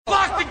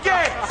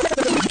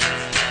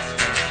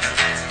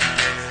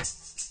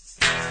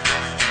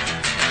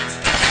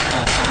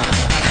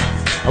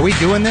Are we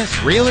doing this?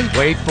 Really?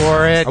 Wait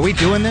for it. Are we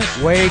doing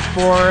this? Wait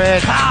for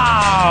it.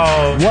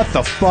 Pow! What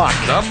the fuck?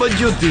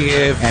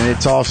 WTF. And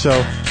it's also,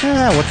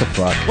 what the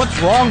fuck?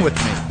 What's wrong with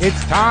me? It's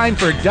time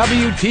for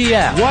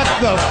WTF. What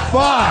the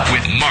fuck?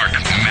 With Marc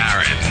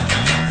Maron.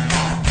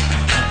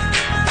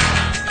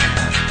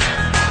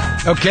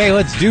 Okay,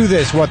 let's do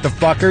this, what the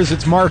fuckers.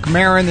 It's Marc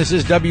Maron. This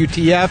is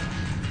WTF.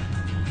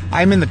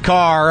 I'm in the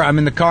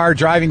car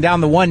driving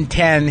down the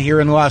 110 here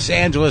in Los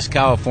Angeles,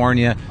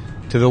 California,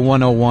 to the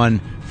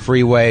 101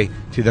 freeway,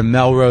 to the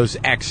Melrose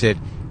exit,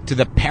 to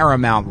the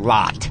Paramount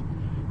lot,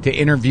 to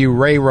interview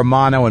Ray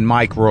Romano and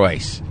Mike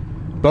Royce.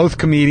 Both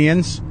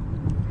comedians.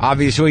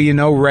 Obviously, you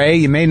know Ray.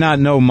 You may not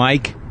know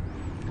Mike.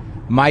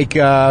 Mike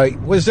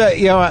was,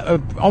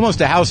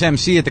 almost a house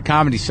MC at the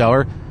Comedy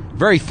Cellar.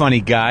 Very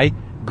funny guy.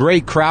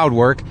 Great crowd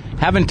work.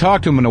 Haven't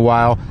talked to him in a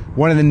while.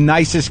 One of the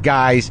nicest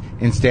guys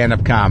in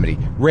stand-up comedy.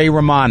 Ray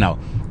Romano,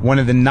 one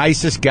of the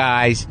nicest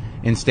guys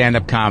in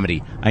stand-up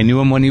comedy. I knew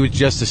him when he was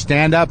just a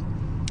stand-up.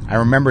 I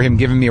remember him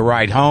giving me a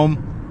ride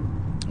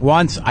home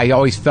once. I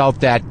always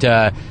felt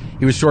that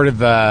he was sort of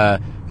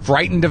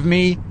frightened of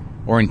me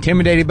or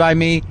intimidated by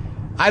me.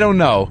 I don't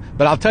know.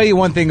 But I'll tell you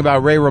one thing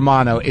about Ray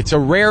Romano. It's a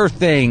rare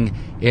thing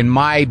in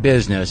my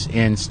business,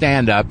 in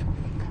stand-up,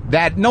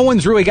 that no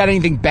one's really got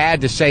anything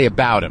bad to say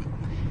about him.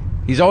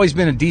 He's always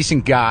been a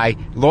decent guy,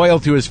 loyal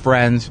to his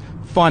friends,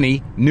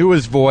 funny, knew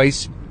his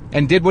voice,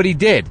 and did what he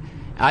did.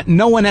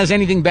 No one has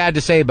anything bad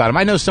to say about him.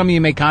 I know some of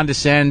you may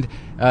condescend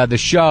the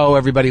show,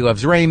 Everybody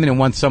Loves Raymond, and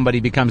once somebody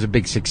becomes a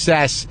big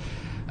success,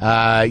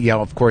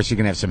 of course you're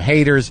going to have some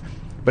haters.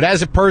 But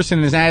as a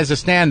person and as a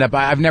stand-up,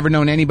 I've never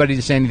known anybody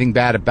to say anything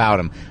bad about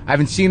him. I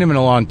haven't seen him in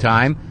a long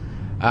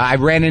time. I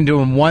ran into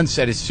him once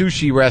at a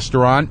sushi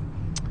restaurant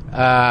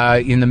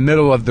in the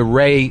middle of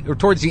or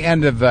towards the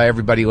end of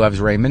Everybody Loves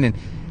Raymond,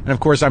 and of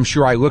course, I'm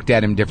sure I looked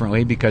at him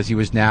differently because he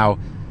was now,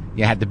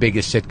 had the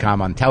biggest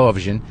sitcom on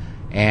television.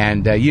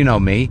 And you know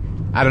me.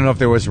 I don't know if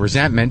there was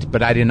resentment,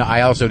 but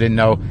I also didn't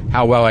know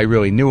how well I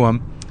really knew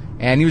him.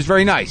 And he was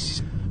very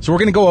nice. So we're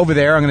going to go over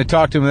there. I'm going to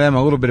talk to them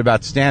a little bit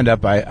about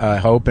stand-up, I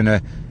hope, and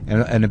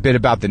a bit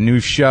about the new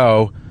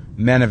show,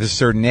 Men of a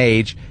Certain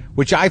Age,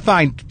 which I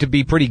find to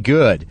be pretty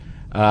good.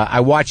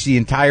 I watched the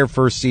entire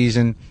first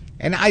season.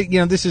 And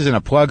this isn't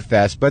a plug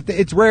fest, but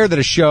it's rare that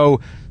a show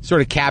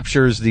sort of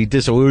captures the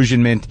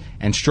disillusionment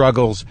and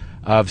struggles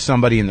of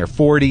somebody in their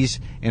 40s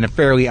in a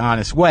fairly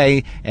honest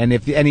way. And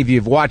if any of you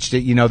have watched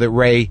it, you know that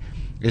Ray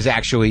is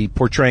actually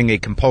portraying a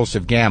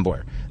compulsive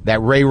gambler.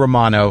 That Ray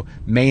Romano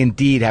may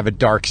indeed have a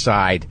dark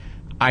side.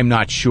 I'm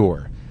not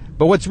sure.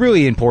 But what's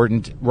really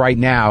important right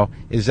now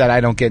is that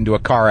I don't get into a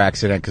car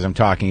accident because I'm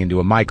talking into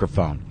a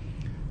microphone.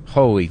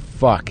 Holy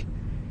fuck.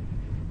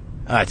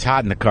 It's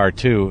hot in the car,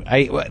 too.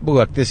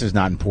 Look, this is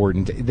not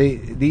important.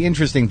 The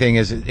interesting thing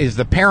is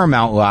the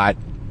Paramount lot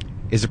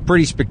is a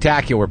pretty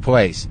spectacular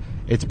place.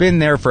 It's been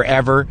there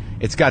forever.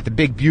 It's got the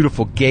big,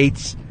 beautiful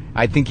gates.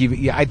 I think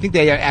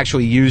they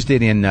actually used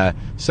it in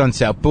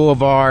Sunset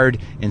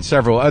Boulevard and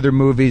several other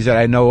movies that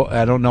I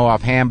don't know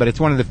offhand, but it's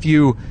one of the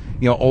few,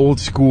 old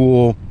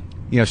school,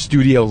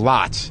 studio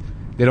lots.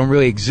 They don't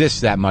really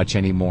exist that much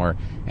anymore,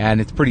 and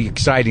it's pretty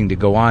exciting to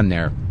go on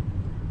there.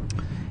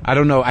 I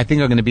don't know. I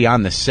think I'm going to be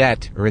on the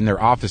set or in their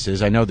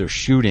offices. I know they're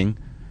shooting.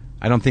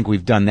 I don't think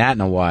we've done that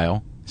in a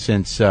while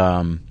since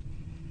I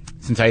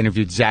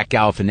interviewed Zach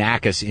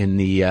Galifianakis in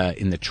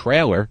the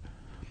trailer.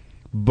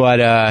 But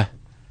I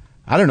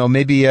don't know.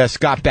 Maybe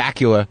Scott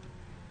Bakula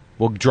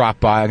will drop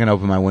by. I'm going to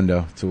open my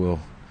window. It's a little.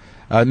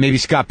 Maybe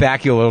Scott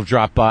Bakula will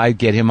drop by,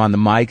 get him on the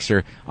mics,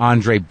 or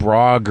Andre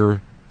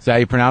Brogger. Is that how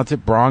you pronounce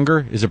it?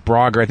 Bronger? Is it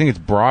Brogger? I think it's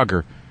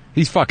Brogger.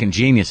 He's fucking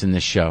genius in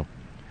this show.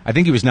 I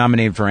think he was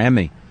nominated for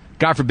Emmy.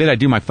 God forbid I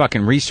do my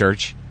fucking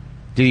research.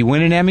 Did he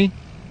win an Emmy?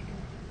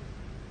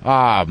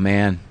 Oh,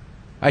 man.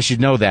 I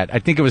should know that. I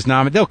think it was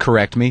nominated. They'll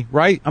correct me,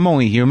 right? I'm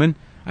only human.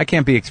 I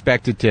can't be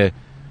expected to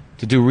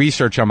do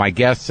research on my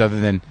guests other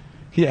than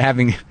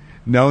having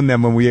known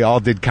them when we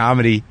all did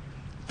comedy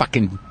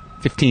fucking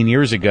 15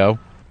 years ago.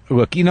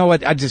 Look, you know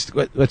what?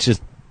 Let's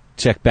just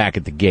check back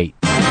at the gate.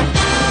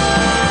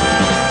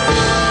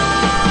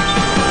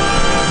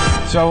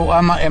 So,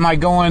 am I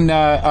going,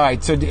 all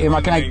right, so can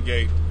I...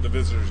 Gate. The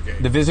visitor's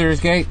gate. The visitor's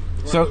gate?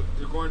 You're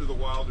going to the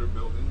Wilder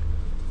building.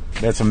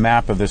 That's a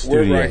map of the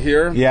studio. We're right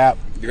here. Yeah.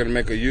 You're going to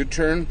make a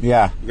U-turn.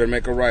 Yeah. You're going to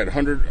make a right.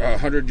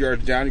 100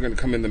 yards down, you're going to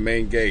come in the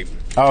main gate.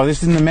 Oh,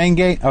 this is in the main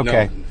gate?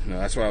 Okay. No,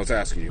 that's what I was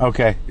asking you.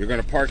 Okay. You're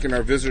going to park in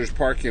our visitor's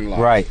parking lot.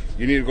 Right.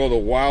 You need to go to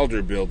the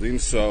Wilder building,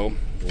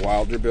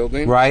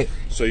 Right.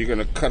 So you're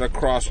going to cut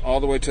across all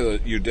the way to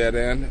your dead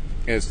end,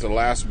 and it's the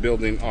last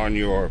building on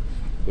your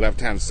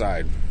left-hand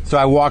side. So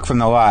I walk from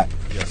the lot?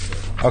 Yes, sir.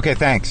 Okay,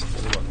 thanks.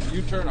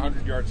 You turn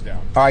 100 yards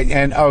down. All right,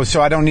 and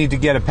so I don't need to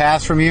get a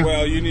pass from you?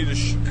 Well, you need to.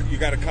 You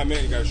got to come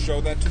in. You got to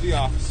show that to the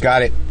officer.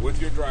 Got it.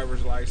 With your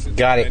driver's license.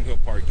 Got it. And he'll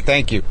park you.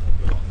 Thank you.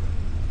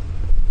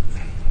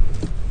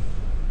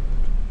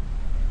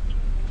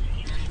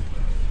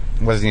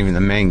 Wasn't even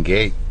the main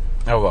gate.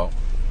 Oh well.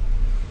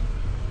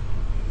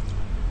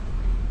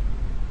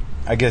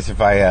 I guess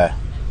if I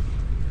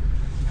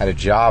had a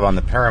job on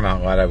the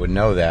Paramount lot, I would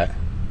know that.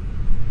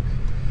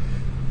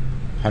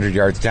 100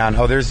 yards down.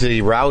 Oh, there's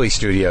the Rowley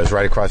Studios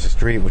right across the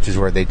street, which is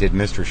where they did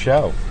Mr.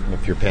 Show,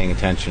 if you're paying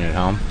attention at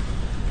home.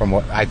 From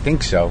what I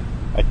think so.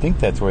 I think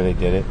that's where they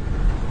did it.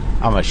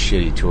 I'm a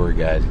shitty tour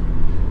guide.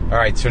 All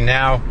right, so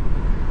now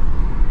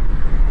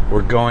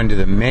we're going to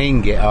the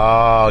main gate.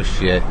 Oh,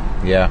 shit.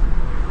 Yeah.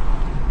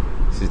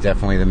 This is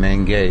definitely the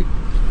main gate.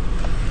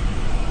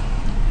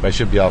 But I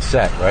should be all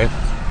set, right?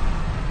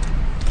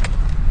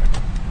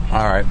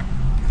 All right.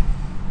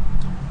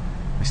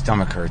 My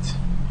stomach hurts.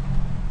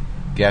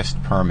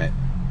 Guest permit.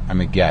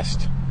 I'm a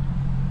guest.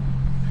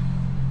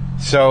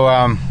 So,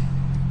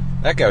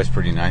 that guy was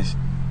pretty nice.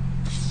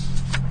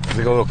 There's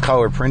like a little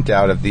color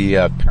printout of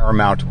the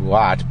Paramount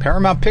lot.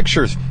 Paramount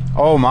Pictures.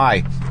 Oh,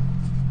 my.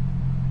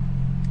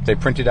 They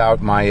printed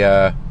out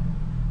my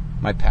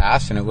my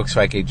pass, and it looks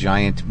like a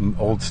giant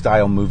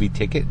old-style movie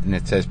ticket, and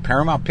it says,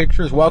 Paramount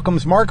Pictures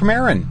welcomes Marc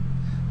Maron.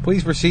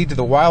 Please proceed to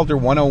the Wilder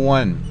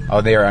 101. Oh,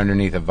 they are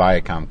underneath a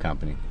Viacom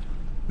company.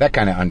 That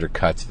kind of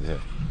undercuts the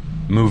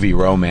movie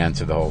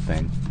romance of the whole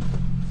thing.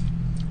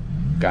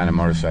 Guy on a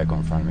motorcycle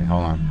in front of me.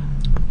 Hold on.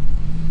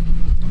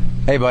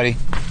 Hey, buddy.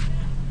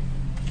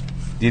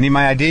 Do you need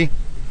my ID?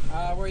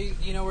 Where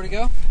you know where to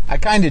go? I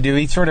kind of do.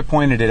 He sort of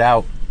pointed it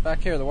out.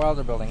 Back here, the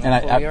Wilder building. And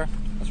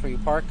That's where you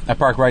park. I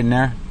park right in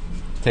there.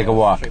 Take a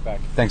walk. Straight back.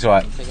 Thanks a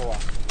lot. Take a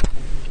walk.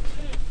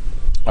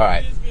 All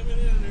right.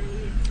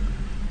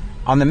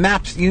 On the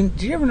maps, do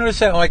you ever notice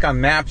that, like,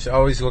 on maps, it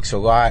always looks a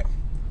lot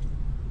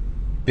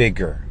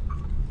bigger?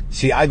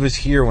 See, I was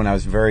here when I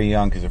was very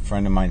young because a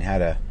friend of mine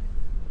had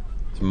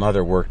his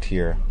mother worked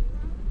here.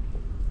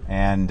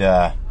 And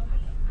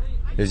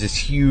there's this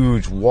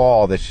huge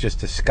wall that's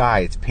just a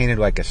sky. It's painted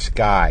like a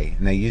sky,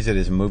 and they use it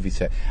as a movie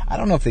set. I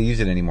don't know if they use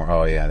it anymore.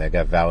 Oh, yeah, they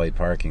got valet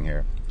parking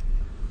here.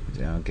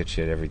 They'll get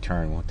shit every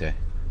turn, won't they?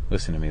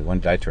 Listen to me. When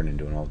did I turn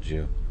into an old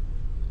Jew?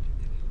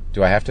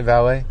 Do I have to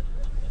valet?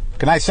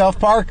 Can I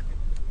self-park?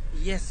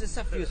 Yes, there's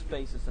a few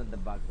spaces at the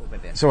back over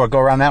there. So I'll go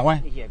around that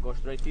way? Yeah, go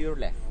straight to your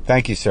left.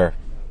 Thank you, sir.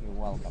 You're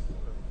welcome.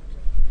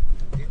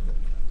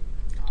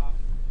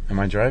 Am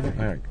I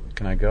driving?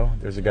 Can I go?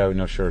 There's a guy with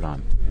no shirt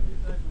on.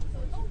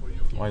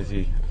 Why is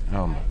he...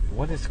 Oh,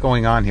 what is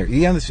going on here?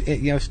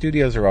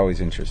 Studios are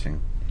always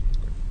interesting.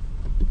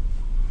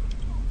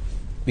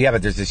 Yeah,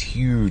 but there's this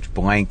huge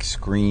blank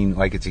screen.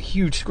 Like, it's a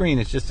huge screen.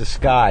 It's just a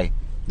sky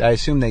that I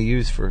assume they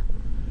use for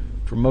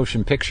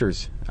motion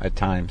pictures at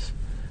times.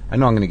 I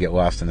know I'm going to get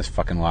lost in this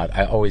fucking lot.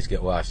 I always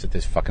get lost at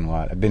this fucking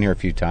lot. I've been here a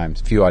few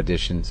times, a few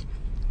auditions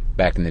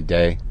back in the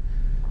day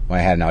when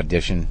I had an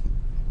audition.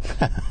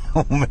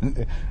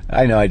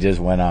 I know I just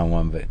went on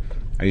one, but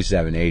I used to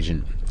have an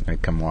agent.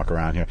 I'd come walk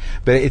around here.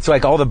 But it's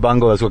like all the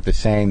bungalows look the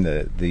same.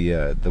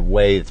 The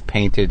way it's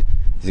painted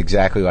is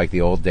exactly like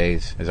the old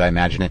days, as I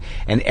imagine it.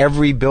 And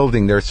every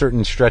building, there are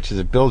certain stretches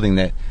of building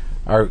that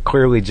are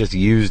clearly just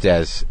used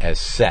as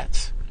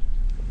sets.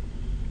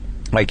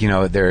 Like,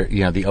 they're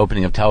the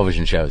opening of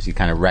television shows. You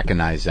kind of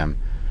recognize them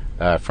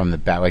from the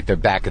back. Like, the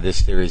back of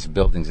this series of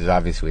buildings is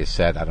obviously a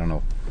set. I don't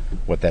know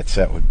what that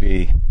set would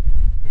be,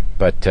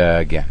 but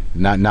again,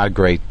 not a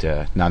great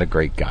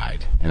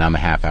guide. And I'm a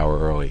half hour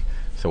early.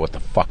 So what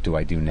the fuck do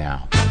I do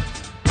now?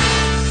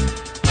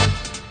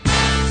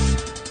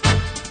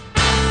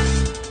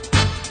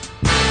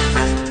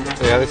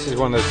 So yeah, this is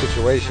one of those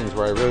situations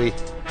where I really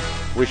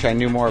wish I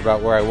knew more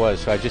about where I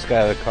was. So I just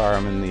got out of the car.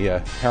 I'm in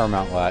the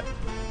Paramount lot.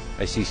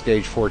 I see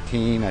stage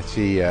 14. I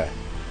see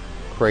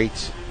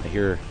crates. I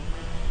hear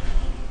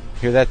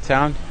that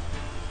sound.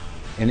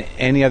 In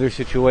any other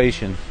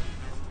situation,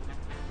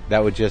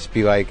 that would just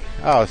be like,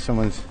 oh,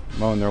 someone's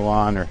mowing their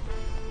lawn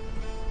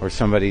or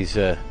somebody's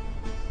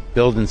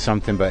building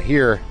something. But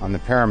here on the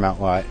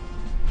Paramount lot,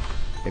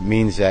 it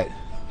means that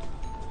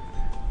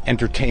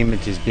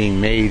entertainment is being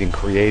made and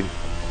created.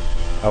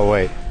 Oh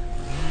wait,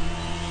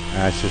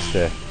 it's just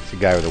it's a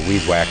guy with a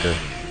weed whacker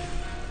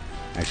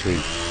actually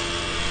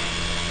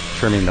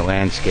trimming the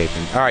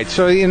landscaping. All right,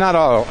 so not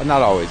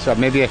always. So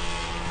maybe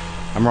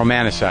I'm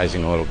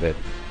romanticizing a little bit.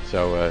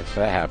 So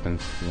that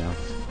happens.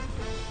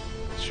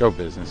 It's show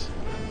business.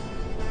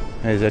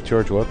 Hey, is that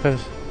George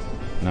Lopez?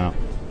 No,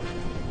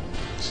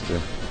 it's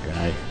the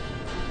guy.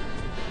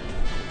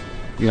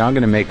 I'm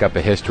going to make up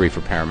a history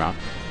for Paramount.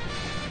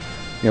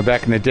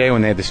 Back in the day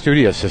when they had the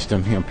studio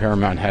system,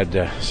 Paramount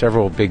had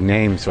several big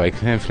names like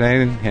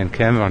Flynn and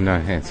Kevin,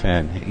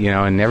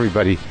 and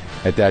everybody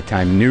at that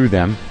time knew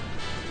them.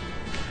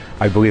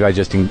 I believe I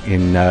just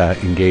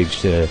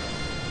engaged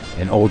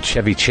an old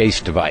Chevy Chase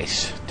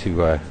device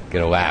to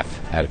get a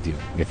laugh out of you,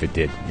 if it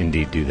did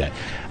indeed do that.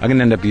 I'm going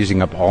to end up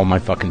using up all my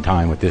fucking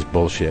time with this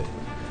bullshit.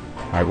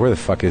 All right, where the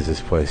fuck is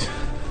this place?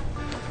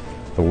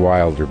 The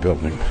Wilder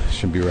building.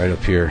 Should be right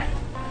up here.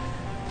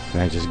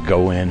 And I just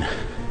go in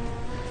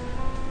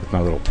with my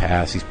little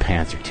pass. These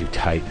pants are too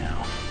tight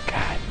now.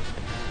 God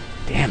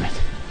damn it.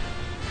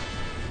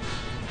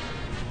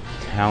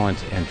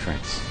 Talent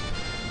entrance.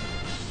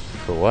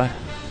 For what?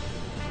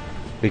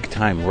 Big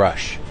time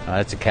rush.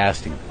 That's a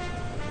casting.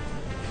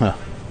 Huh.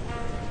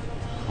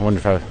 I wonder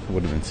if I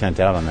would have been sent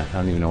out on that. I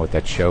don't even know what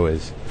that show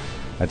is.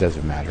 That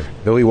doesn't matter.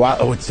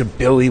 It's the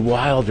Billy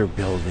Wilder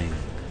building.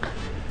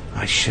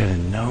 I should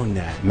have known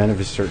that. Men of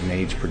a Certain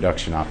Age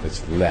production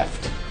office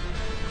left.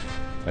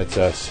 That's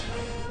us.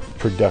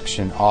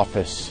 Production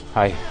office.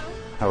 Hi,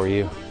 how are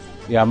you?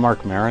 Yeah, I'm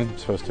Marc Maron. I'm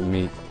supposed to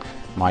meet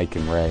Mike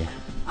and Ray.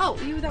 Oh,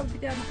 that would be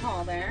down the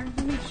hall there.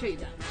 Let me show you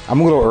that.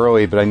 I'm a little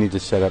early, but I need to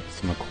set up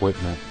some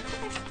equipment.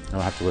 I don't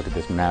have to look at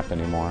this map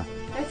anymore.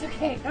 That's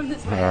okay. Come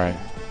this way. All right.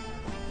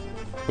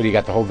 What, do you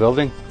got the whole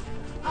building?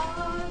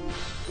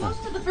 Close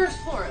to the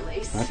first floor, at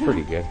least. That's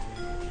pretty good.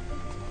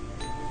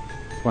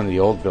 It's one of the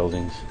old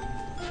buildings.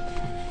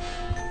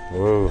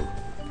 Whoa.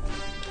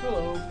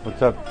 Hello.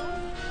 What's up?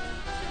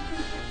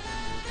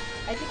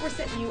 I think we're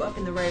setting you up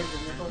in the writers'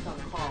 room. They're both on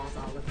calls.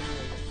 I'll look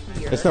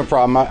here. It's no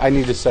problem. I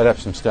need to set up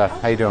some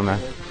stuff. How you doing, man?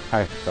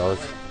 Hi,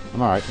 fellas.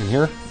 I'm all right. In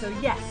here? So,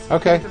 yes.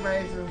 Okay. The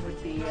writers' room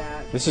would be...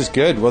 This is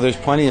good. Well, there's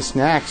plenty of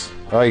snacks.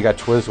 Oh, you got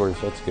Twizzlers.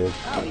 That's good.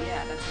 Oh,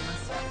 yeah. That's a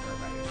must-have for a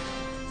writers'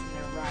 room. It's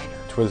their rider.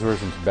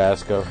 Twizzlers and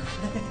Tabasco.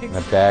 And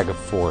a bag of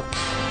forks.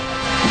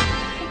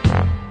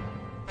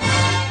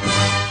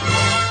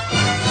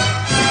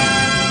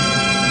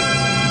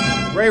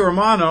 Ray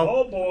Romano.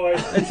 Oh, boy.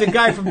 It's the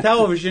guy from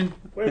television.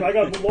 Wait, I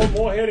got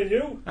more hair than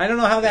you? I don't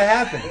know how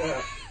that happened.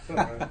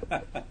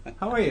 Yeah.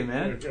 How are you,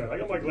 man? Good. I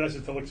got my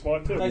glasses to look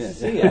smart, too. Nice to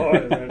see you. Oh,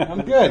 man.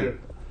 I'm good.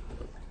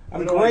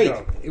 I'm Where do I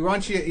great. go? Why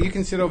don't you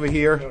can sit over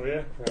here. Oh,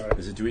 yeah? All right.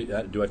 Is it?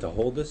 Do I have to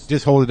hold this?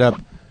 Just hold it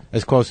up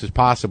as close as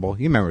possible.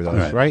 You remember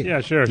those, right?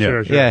 Yeah, sure.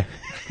 Yeah.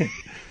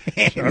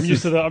 I'm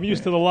used to the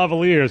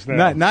lavaliers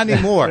now. Not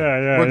anymore.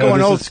 Yeah, We're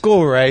going old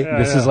school, Ray. Yeah.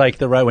 This is like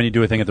when you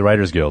do a thing at the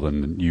Writers Guild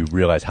and you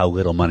realize how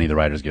little money the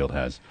Writers Guild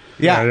has.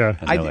 Yeah.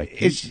 And they're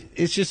like,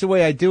 it's just the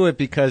way I do it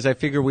because I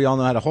figure we all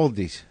know how to hold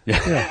these.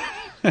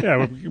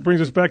 Yeah, it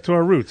brings us back to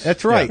our roots.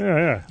 That's right.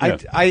 Yeah.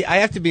 I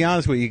have to be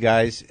honest with you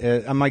guys.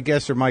 My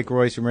guests are Mike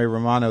Royce and Ray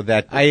Romano.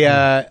 That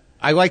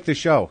I like the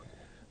show.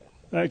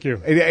 Thank you.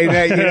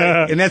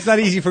 And that's not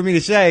easy for me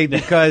to say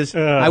because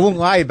I won't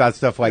lie about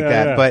stuff like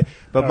that. Yeah.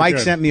 But Mike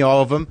good. sent me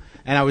all of them,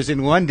 and I was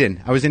in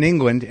London. I was in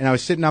England, and I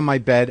was sitting on my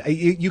bed.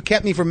 You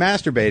kept me from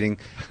masturbating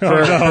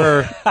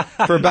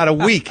for about a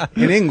week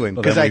in England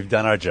well, then we've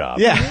done our job.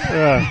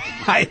 Yeah.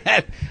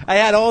 I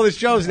had all the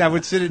shows, and I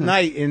would sit at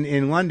night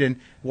in London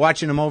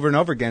watching them over and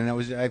over again,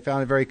 and I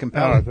found it very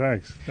compelling. Oh,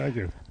 thanks. Thank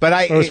you.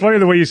 But it was funny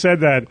the way you said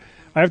that.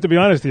 I have to be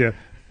honest with you.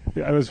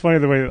 It was funny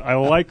the way I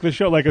like the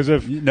show, like as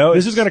if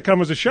this is going to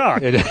come as a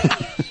shock.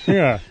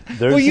 Yeah.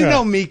 Well, you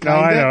know me,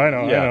 kind of. I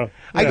know.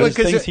 There's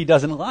things he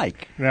doesn't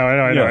like. No,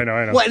 I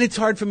know. Well, and it's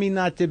hard for me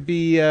not to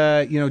be,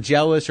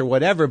 jealous or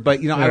whatever.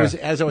 But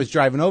as I was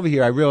driving over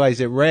here, I realized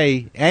that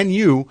Ray and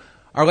you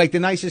are like the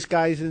nicest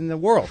guys in the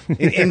world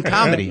in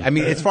comedy. I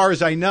mean, as far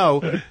as I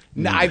know,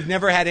 I've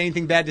never had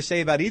anything bad to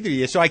say about either of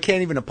you, so I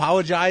can't even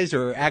apologize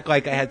or act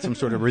like I had some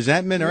sort of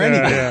resentment or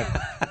anything.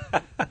 Yeah.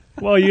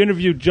 Well, you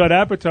interviewed Judd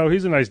Apatow.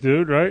 He's a nice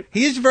dude, right?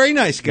 He is a very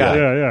nice guy.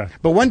 Yeah.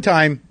 But one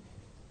time,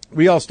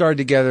 we all started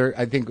together,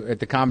 I think, at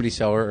the Comedy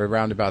Cellar, or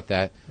around about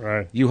that.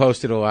 Right. You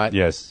hosted a lot.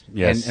 Yes.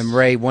 And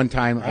Ray, one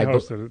time... I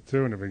hosted it,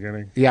 too, in the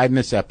beginning. Yeah, I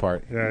missed that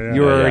part. Yeah.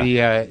 You were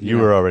already... you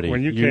were already...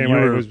 When you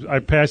came, I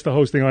passed the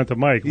hosting on to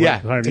Mike Yeah.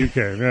 the time you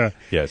came, yeah.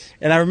 Yes.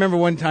 And I remember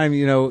one time,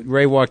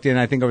 Ray walked in,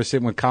 I think I was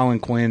sitting with Colin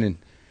Quinn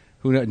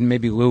and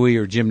maybe Louie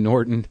or Jim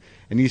Norton,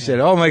 and he said,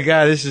 "Oh, my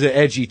God, this is an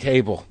edgy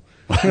table."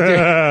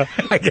 I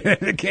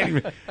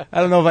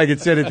don't know if I could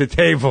sit at the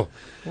table.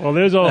 Well,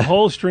 there's a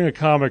whole string of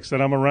comics that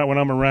when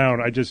I'm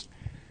around, I just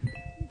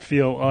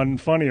feel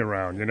unfunny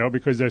around,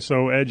 because they're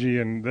so edgy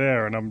and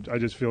I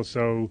just feel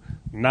so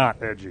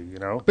not edgy,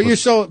 But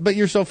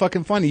you're so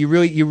fucking funny. You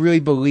really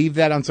believe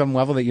that on some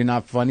level that you're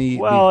not funny.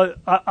 Well,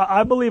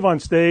 I believe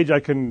on stage I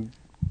can,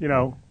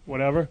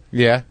 whatever.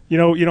 Yeah.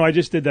 I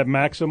just did that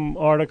Maxim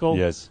article.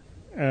 Yes.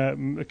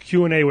 A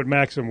Q&A with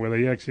Maxim where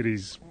they ask you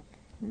these.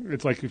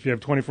 It's like if you have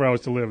 24 hours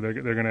to live, they're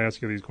going to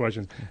ask you these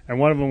questions. And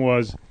one of them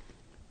was,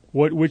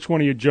 which one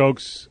of your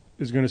jokes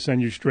is going to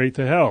send you straight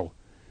to hell?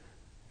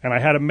 And I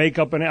had to make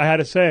up, and I had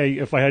to say,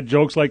 if I had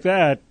jokes like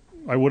that,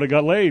 I would have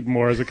got laid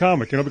more as a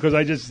comic, because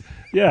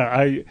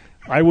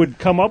I would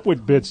come up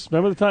with bits.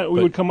 Remember the time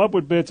we would come up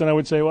with bits, and I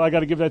would say, well, I got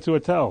to give that to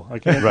Attell. I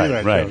can't do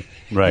that. Right.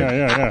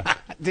 Yeah.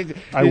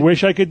 I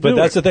wish I could do it. But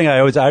that's the thing.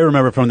 I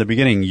remember from the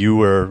beginning, you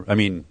were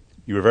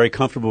very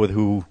comfortable with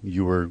who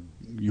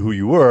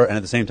you were, and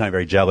at the same time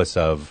very jealous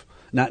of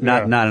not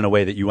in a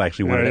way that you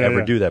actually wanted to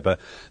ever do that, but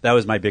that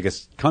was my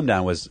biggest come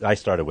down. Was I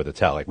started with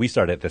Attell. Like we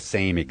started at the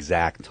same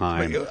exact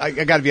time. I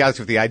got to be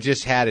honest with you. I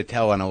just had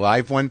Attell on a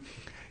live one.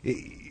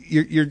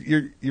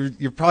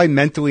 You're probably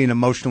mentally and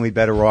emotionally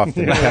better off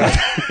than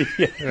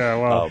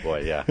Well. Oh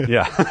boy, yeah.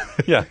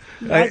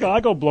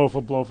 I go blow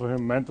for blow for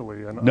him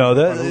mentally.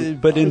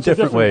 But in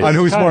different ways. On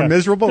who's more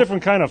miserable?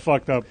 Different kind of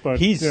fucked up. But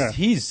he's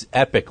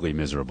epically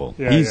miserable.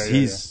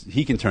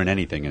 He can turn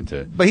anything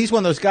into. But he's one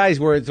of those guys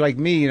where it's like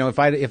me.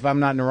 If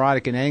I'm not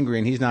neurotic and angry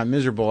and he's not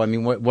miserable, I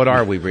mean, what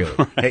are we really?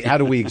 Right. How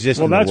do we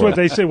exist? Well, in the that's world? what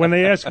they say when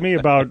they ask me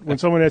about when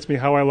someone asks me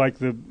how I love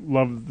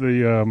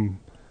the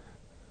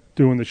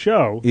doing the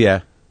show.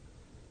 Yeah.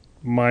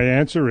 My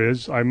answer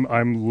is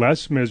I'm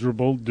less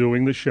miserable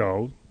doing the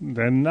show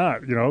than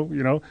not. You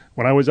know,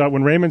 when I was out,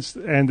 when Raymond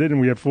ended and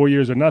we had 4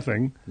 years of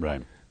nothing,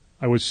 right?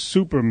 I was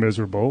super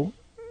miserable,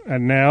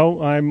 and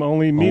now I'm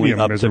only medium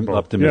miserable.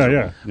 Up to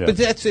miserable. Yeah. But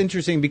that's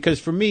interesting because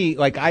for me,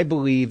 like, I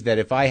believe that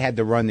if I had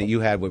the run that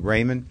you had with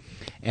Raymond,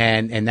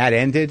 and that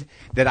ended,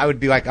 that I would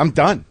be like, I'm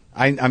done.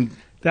 I'm.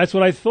 That's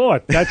what I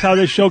thought. That's how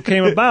this show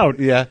came about.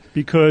 Yeah.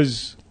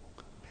 Because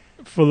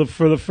for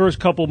the first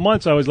couple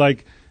months, I was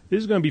like, this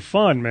is going to be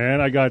fun, man.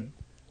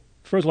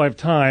 First of all, I have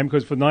time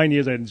because for 9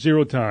 years I had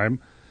zero time,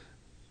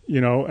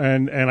 you know,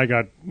 and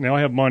now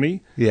I have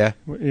money. Yeah.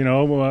 You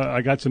know,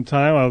 I got some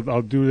time.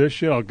 I'll do this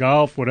shit. I'll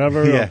golf,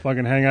 whatever. Yeah. I'll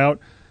fucking hang out.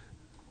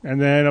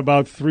 And then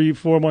about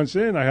 3-4 months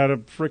in, I had a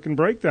freaking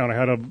breakdown.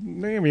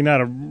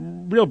 Not a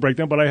real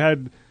breakdown, but I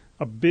had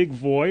a big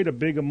void, a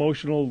big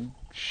emotional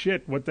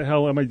shit. What the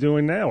hell am I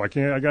doing now? I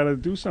got to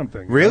do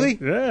something. Really?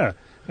 Yeah.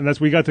 And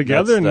we got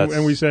together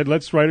and we said,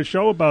 let's write a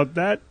show about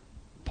that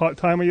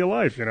time of your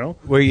life, you know,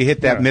 where you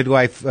hit that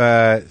midlife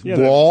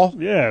wall.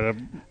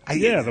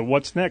 The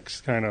what's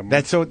next kind of.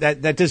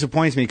 That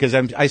disappoints me because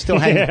I'm still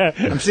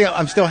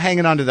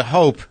hanging on to the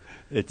hope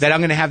that I'm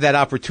going to have that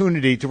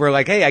opportunity to where,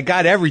 like, hey, I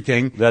got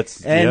everything.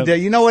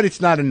 You know what?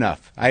 It's not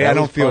enough. I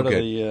don't feel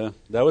good.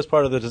 That was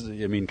part of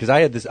the. I mean, because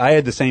I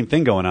had the same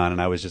thing going on, and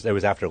it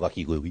was after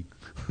Lucky Louie.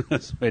 I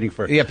was waiting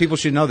for. Yeah, people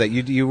should know that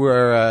you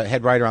were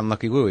head writer on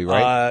Lucky Louie,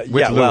 right?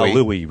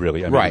 Louie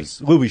really. I mean, right. It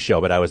was Louie's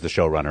show, but I was the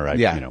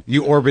showrunner.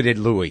 You orbited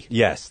Louie.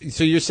 Yes.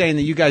 So you're saying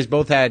that you guys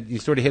both you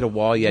sort of hit a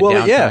wall. You had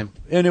downtime. Yeah,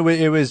 and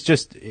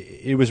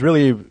it was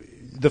really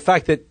the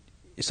fact that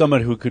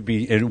someone who could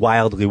be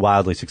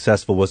wildly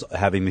successful was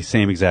having the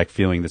same exact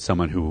feeling that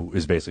someone who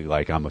is basically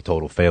like, I'm a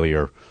total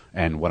failure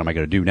and what am I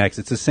going to do next?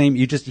 It's the same.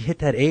 You hit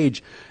that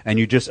age and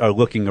you just are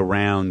looking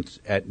around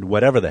at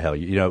whatever the hell,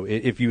 you know,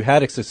 if you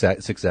had a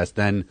success,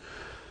 then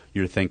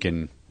you're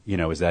thinking, you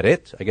know, is that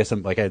it? I guess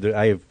I'm like,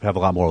 I have a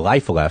lot more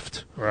life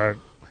left. Right.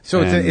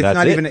 So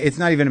it's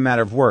not even a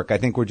matter of work. I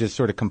think we're just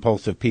sort of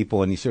compulsive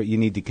people, and you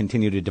need to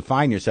continue to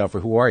define yourself, or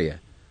who are you?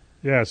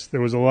 Yes, there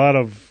was a lot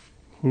of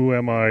who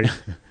am I,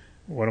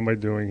 what am I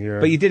doing here?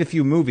 But you did a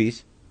few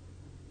movies.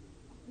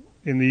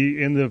 When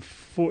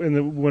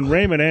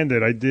Raymond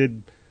ended, I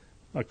did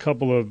a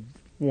couple of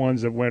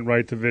ones that went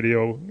right to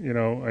video. You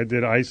know, I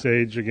did Ice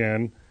Age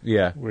again.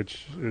 Yeah.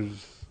 Which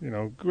is, you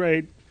know,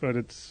 great, but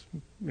it's,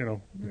 you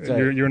know,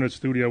 you're in a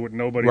studio with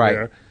nobody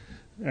there.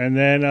 And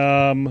then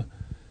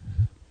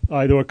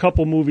there were a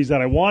couple movies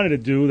that I wanted to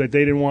do that they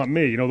didn't want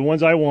me. You know, the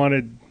ones I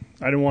wanted,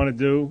 I didn't want to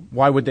do.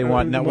 Why would they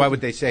want? Why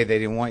would they say they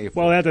didn't want you?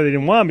 Well, not that they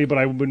didn't want me, but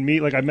I would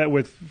meet. Like I met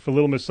for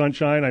Little Miss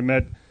Sunshine. I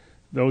met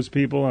those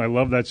people, and I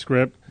loved that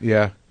script.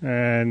 Yeah.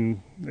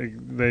 And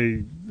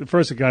they at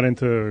first it got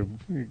into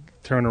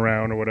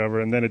Turnaround or whatever,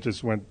 and then it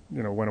just went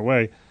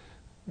away.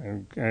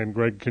 And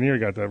Greg Kinnear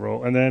got that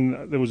role. And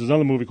then there was this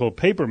other movie called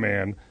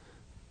Paperman,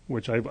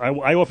 which I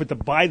offered to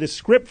buy the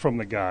script from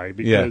the guy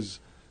because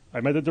I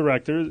met the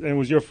director, and it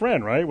was your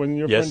friend, right? Wasn't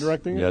your friend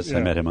directing it? Yes,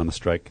 I met him on the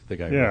strike, the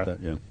guy who wrote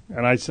that,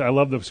 And I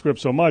loved the script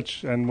so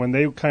much, and when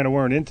they kind of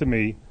weren't into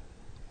me,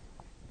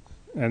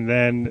 and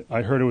then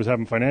I heard it was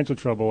having financial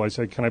trouble, I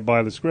said, can I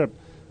buy the script?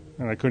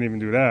 And I couldn't even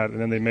do that, and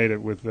then they made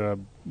it with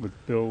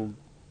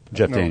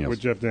Jeff Daniels. With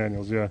Jeff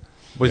Daniels, yeah.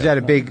 Was that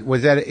a big?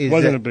 Wasn't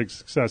a big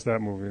success,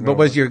 that movie. But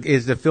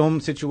is the film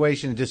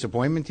situation a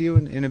disappointment to you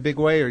in a big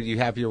way, or are you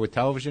happier with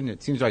television?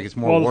 It seems like it's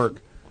more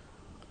work.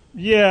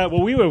 Yeah,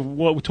 well, we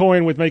were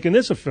toying with making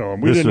this a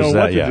film. We didn't know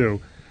what to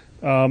do.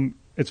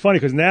 It's funny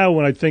because now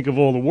when I think of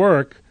all the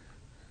work,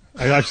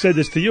 I've said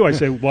this to you. I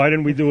say, why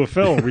didn't we do a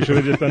film? We should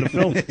have just done a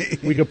film.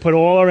 We could put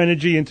all our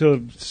energy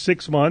into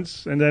 6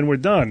 months, and then we're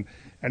done.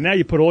 And now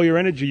you put all your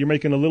energy. You're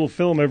making a little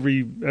film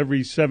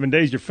every 7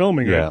 days. You're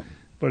filming it,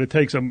 but it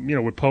takes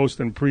with post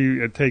and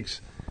pre. It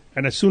takes,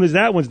 and as soon as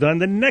that one's done,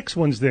 the next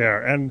one's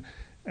there, and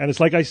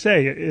it's like I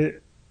say,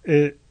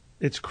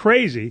 it's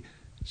crazy.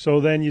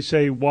 So then you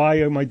say, why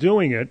am I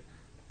doing it?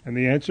 And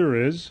the answer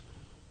is,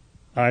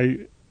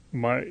 I'm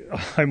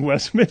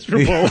less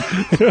miserable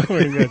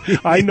doing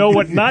it. I know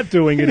what not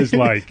doing it is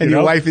like. And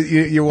your wife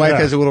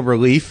has a little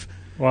relief.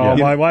 Well,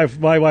 my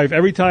wife,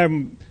 every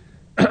time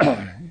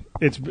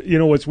it's,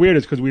 what's weird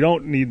is because we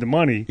don't need the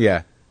money.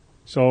 Yeah.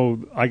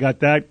 So I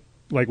got that,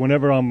 like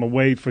whenever I'm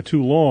away for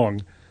too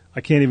long, I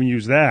can't even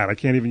use that. I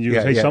can't even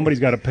use, somebody's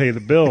got to pay the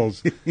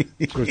bills.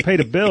 She goes, pay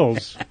the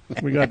bills.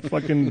 We got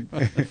fucking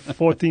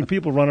 14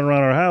 people running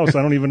around our house.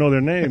 I don't even know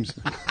their names.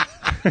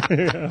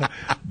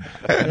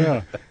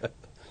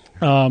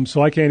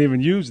 So I can't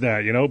even use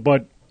that,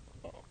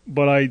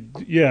 But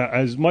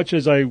as much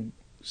as I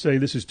say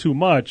this is too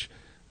much,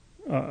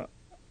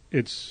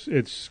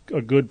 it's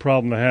a good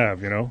problem to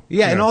have,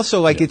 Yeah, and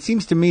also it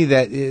seems to me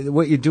that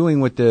what you're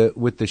doing with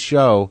the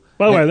show.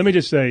 By the way, let me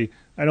just say,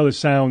 I know this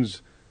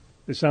sounds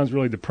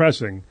really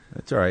depressing.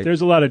 That's all right.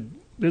 There's a lot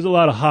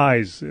of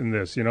highs in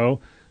this, even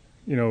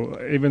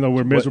though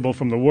we're miserable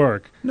from the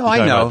work. No,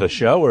 I know about the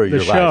show or your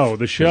life?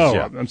 The show.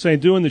 I'm saying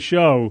doing the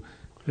show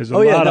There's a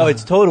Oh yeah, lot no, of-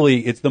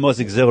 it's the most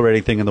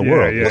exhilarating thing in the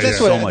world. yeah, It's yeah.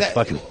 so Well, much that-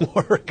 fucking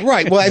work.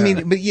 Right. Well, I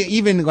mean, but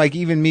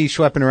even me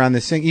schlepping around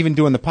this thing, even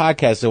doing the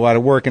podcast is a lot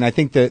of work. And I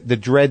think the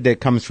dread that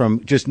comes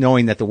from just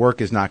knowing that the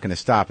work is not going to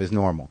stop is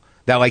normal.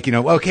 That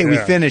okay, we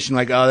Yeah. finished, and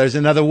there's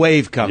another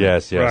wave coming.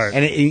 Yes. Right.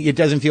 And it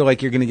doesn't feel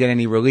like you're going to get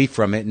any relief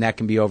from it, and that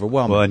can be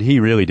overwhelming. Well, and he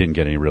really didn't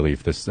get any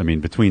relief.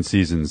 Between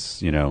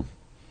seasons,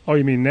 Oh,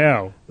 you mean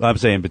now? I'm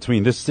saying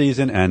between this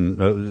season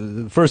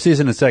and first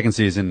season and second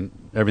season,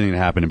 everything that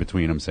happened in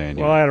between. I'm saying,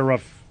 Well, I had a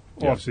rough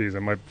Yeah. off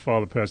season. My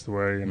father passed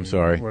away. And I'm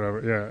sorry.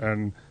 Whatever. Yeah,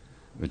 and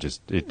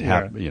it Yeah.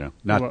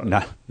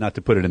 happened. Not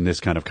to put it in this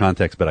kind of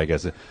context, but I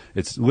guess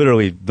it's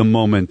literally the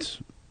moment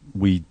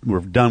we were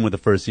done with the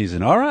first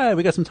season. All right,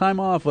 we got some time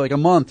off, like a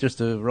month, just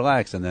to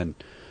relax, and then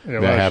yeah,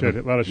 a that lot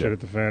happened. of shit Yeah. at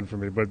the fan for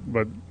me.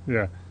 But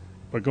yeah,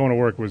 but going to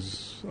work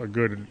was a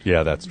good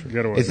Yeah, that's true.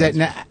 getaway. Is that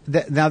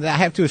now? I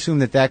have to assume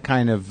that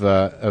kind of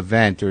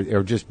event,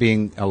 or just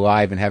being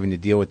alive and having to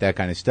deal with that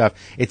kind of stuff,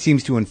 it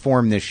seems to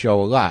inform this show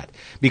a lot,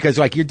 because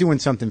you're doing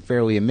something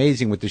fairly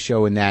amazing with the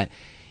show in that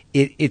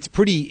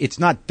it's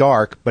not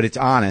dark, but it's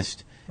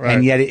honest. Right.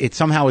 And yet it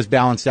somehow is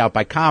balanced out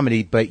by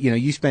comedy. But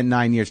you spent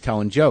 9 years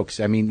telling jokes.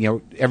 I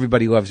mean,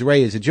 Everybody Loves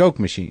Ray is a joke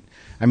machine.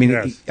 I mean,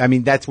 Yes.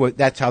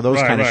 that's how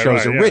those kind of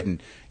shows are yeah. written.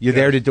 You're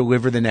Yeah. there to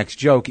deliver the next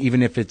joke,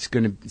 even if it's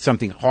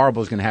something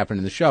horrible is going to happen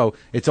in the show.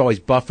 It's always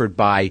buffered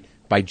by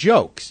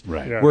jokes.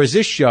 Right. Yeah. Whereas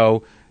this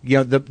show,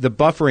 the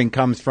buffering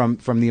comes from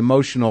the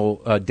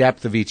emotional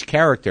depth of each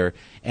character,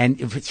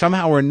 and if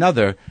somehow or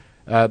another.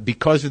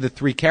 Because of the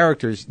three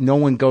characters, no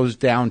one goes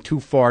down too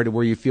far to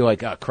where you feel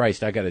like, oh,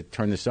 Christ, I got to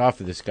turn this off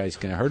or this guy's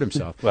going to hurt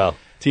himself. Well,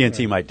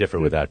 TNT might differ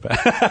with that, but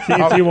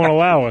TNT won't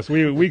allow us.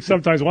 We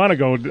sometimes want to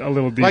go a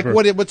little deeper.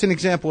 What's an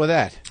example of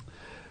that?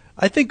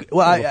 I think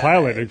the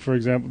pilot, for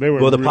example, they were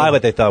the really-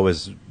 pilot they thought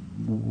was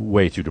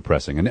way too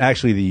depressing, and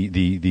actually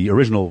the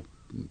original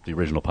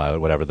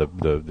pilot, whatever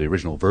the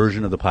original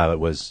version of the pilot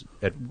was,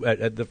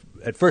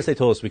 at first they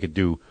told us we could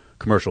do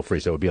commercial free,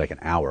 so it would be like an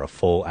hour, a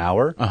full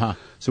hour.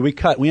 So we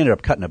ended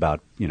up cutting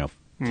about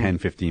 10,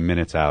 15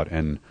 minutes out,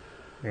 and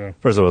Yeah.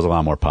 first of all, it was a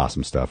lot more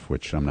possum stuff,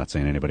 which I'm not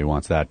saying anybody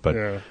wants that, but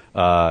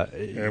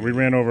Yeah, we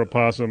ran over a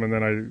possum, and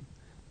then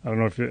I don't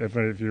know if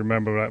you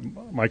remember,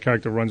 my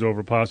character runs over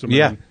a possum.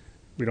 Yeah. And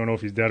we don't know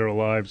if he's dead or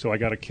alive, so I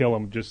got to kill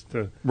him just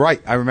to.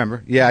 Right, I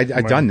remember. Yeah,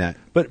 I've done that.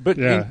 but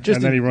Yeah, just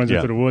and then he runs yeah.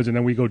 into the woods, and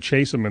then we go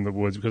chase him in the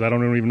woods because I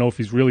don't even know if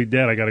he's really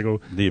dead. I got to go.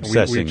 The and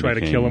obsessing we try to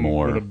became kill him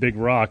more- with a big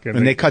rock,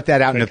 And they cut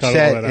that out and they cut all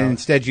upset, that and out.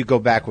 instead you go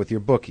back with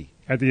your bookie.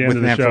 At the end with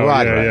of the Manfred show,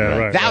 Lodge. yeah,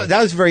 right.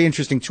 That was a very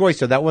interesting choice.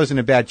 So that wasn't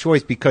a bad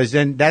choice, because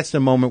then that's the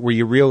moment where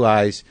you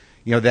realize,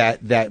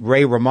 that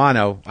Ray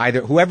Romano,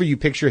 either whoever you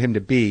picture him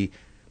to be,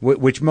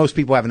 which most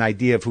people have an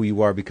idea of who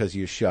you are because of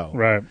your show,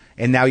 Right.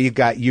 And now you've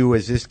got you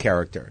as this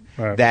character,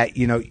 Right. that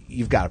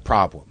you've got a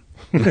problem.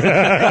 And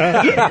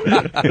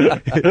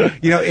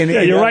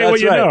Yeah, you're right. What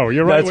you right. know.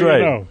 You're right. That's What right.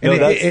 you know. And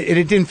No,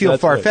 it didn't feel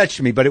that's far right. fetched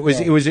to me, but it was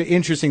an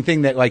interesting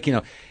thing that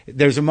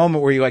there's a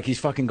moment where you're like, he's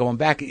fucking going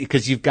back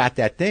because you've got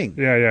that thing.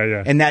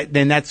 Yeah. And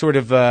that sort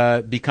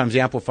of becomes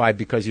amplified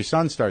because your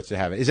son starts to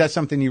have it. Is that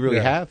something you really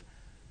Yeah. have?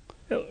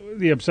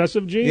 The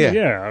obsessive gene? Yeah.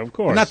 Yeah, of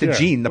course. Well, not the yeah.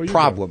 gene, the Well, you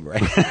problem,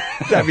 right?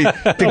 I mean,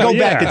 to go Oh,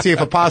 back yeah. and see if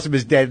a possum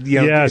is dead,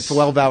 Yes.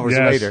 12 hours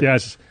yes, later.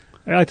 Yes.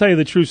 And I tell you,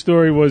 the true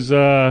story was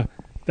that.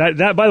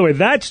 By the way,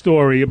 that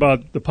story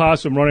about the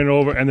possum running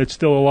over and it's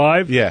still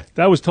alive. Yeah.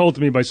 That was told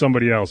to me by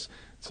somebody else.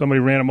 Somebody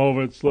ran him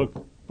over. It's look,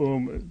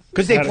 boom.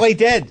 Because they Had it- play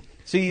dead.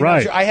 See,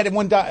 Right. I had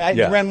one. I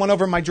Yeah. ran one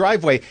over in my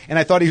driveway, and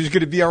I thought he was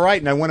going to be all right,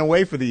 and I went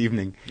away for the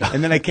evening.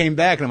 And then I came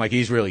back, and I'm like,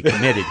 he's really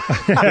committed.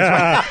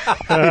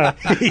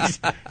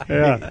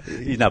 Yeah.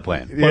 He's not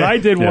playing. What I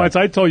did Yeah. once,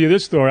 I told you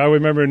this story. I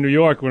remember in New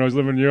York when I was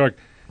living in New York,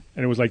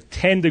 and it was like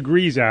 10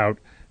 degrees out,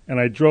 and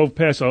I drove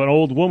past an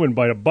old woman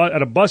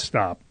at a bus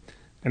stop.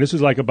 And this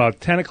was like about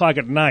 10 o'clock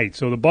at night,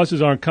 so the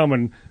buses aren't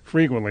coming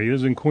frequently.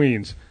 This is in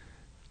Queens.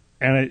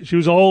 And she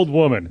was an old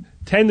woman,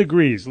 10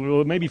 degrees,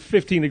 maybe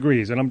 15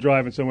 degrees. And I'm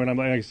driving somewhere, and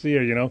I see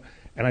her,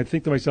 and I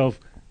think to myself,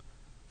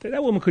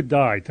 that woman could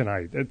die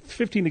tonight. At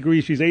 15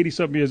 degrees, she's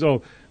 80-something years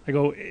old. I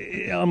go,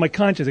 on my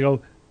conscience,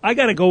 I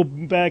got to go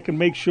back and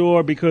make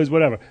sure because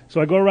whatever.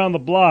 So I go around the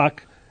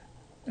block,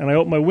 and I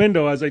open my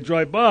window as I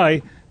drive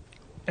by,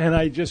 and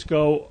I just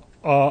go,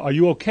 are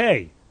you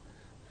okay?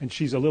 And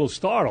she's a little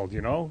startled,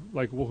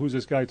 like, well, who's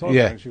this guy talking?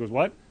 Yeah. And she goes,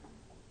 what?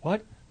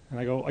 What? And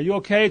I go, are you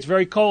okay? It's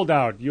very cold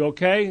out. You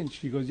okay? And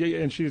she goes, yeah.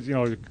 And she's,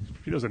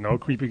 she doesn't know,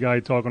 creepy guy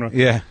talking to her.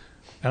 Yeah.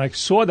 And I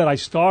saw that I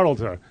startled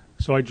her.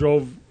 So I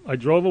drove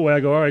away. I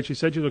go, all right. She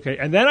said she was okay.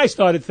 And then I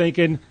started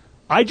thinking,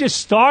 I just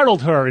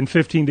startled her in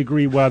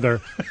 15-degree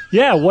weather.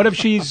 Yeah, what if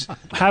she's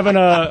having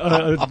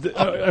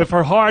if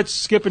her heart's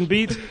skipping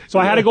beats? So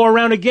I had to go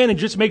around again and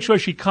just make sure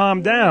she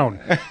calmed down.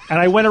 And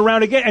I went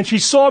around again, and she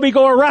saw me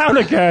go around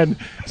again.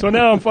 So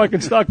now I'm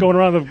fucking stuck going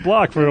around the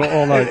block for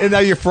all night And now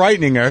you're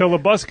frightening her. until the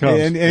bus comes.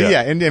 And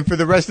and for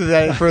the rest of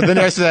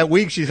that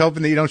week, she's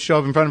hoping that you don't show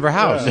up in front of her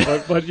house.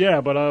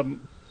 Yeah, but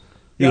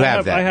You I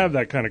have that. I have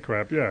that kind of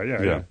crap.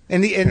 Yeah.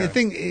 And the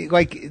thing,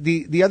 like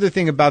the other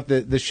thing about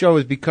the show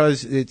is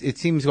because it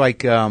seems like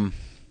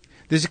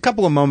there's a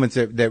couple of moments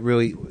that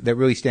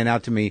really stand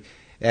out to me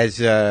as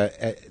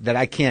that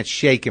I can't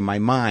shake in my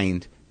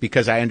mind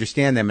because I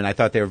understand them and I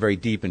thought they were very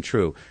deep and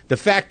true. The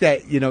fact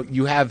that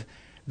you have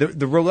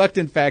the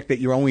reluctant fact that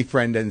your only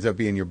friend ends up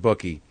being your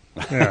bookie.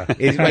 Yeah,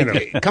 is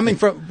like coming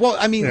from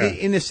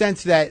in the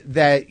sense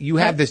that you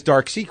have this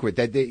dark secret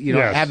that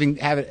Yes. having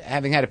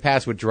had a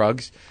past with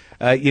drugs,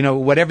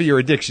 whatever your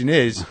addiction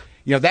is,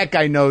 that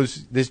guy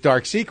knows this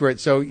dark secret,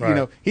 so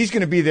he's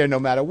going to be there no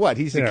matter what.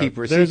 He's the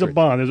keeper of secrets. There's a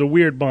bond. There's a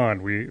weird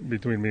bond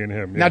between me and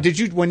him. Now, did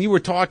you when you were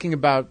talking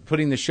about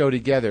putting the show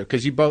together?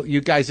 Because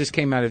you guys just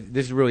came out of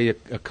this is really a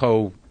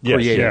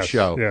co-created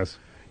show. Yes.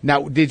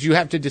 Now, did you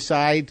have to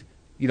decide?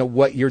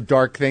 What your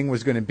dark thing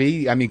was going to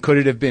be? I mean, could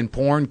it have been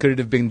porn? Could it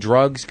have been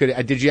drugs?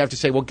 Did you have to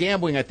say, well,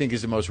 gambling, I think,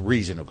 is the most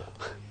reasonable?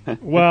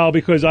 Well,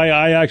 because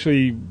I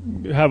actually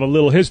have a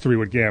little history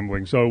with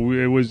gambling, so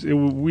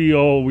we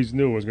always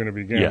knew it was going to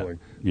be gambling.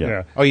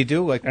 Yeah. Oh, you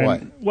do? Like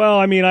what? Well,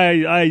 I mean,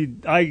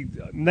 I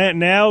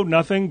now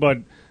nothing, but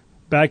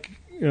back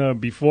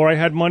before I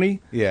had money,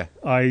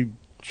 I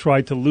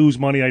tried to lose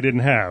money I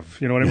didn't have.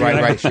 You know what I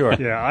mean? Right, sure.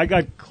 Yeah, I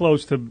got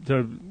close to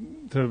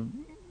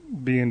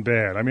being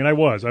bad. I mean, I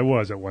was at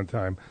one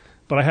time,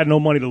 but I had no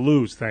money to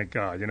lose. Thank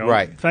God,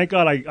 Right. Thank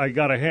God I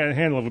got a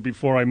handle of it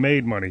before I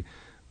made money.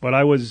 But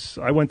I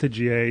went to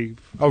GA.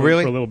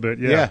 Really? For a little bit.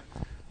 Yeah.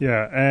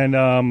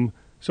 And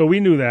so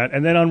we knew that.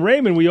 And then on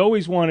Raymond, we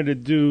always wanted to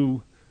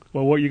do.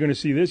 Well, what you're going to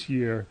see this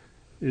year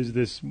is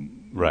this.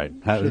 Right.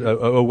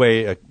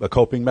 A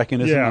coping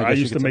mechanism. Yeah, I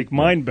used to make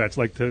mind bets,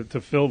 like to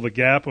fill the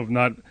gap of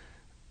not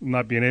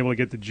being able to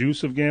get the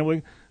juice of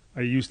gambling.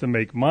 I used to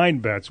make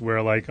mind bets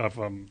where, like, if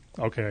I'm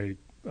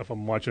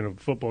watching a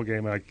football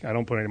game, I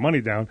don't put any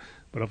money down.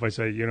 But if I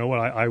say, you know what,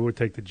 I would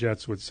take the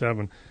Jets with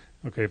 7.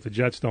 Okay, if the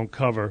Jets don't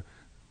cover,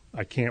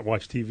 I can't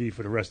watch TV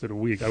for the rest of the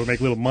week. I would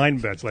make little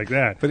mind bets like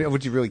that. But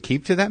would you really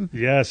keep to them?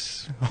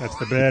 Yes, that's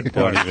the bad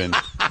part. Don't even.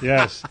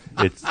 Yes,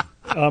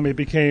 it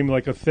became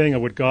like a thing.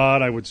 With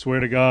God, I would swear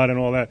to God and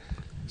all that.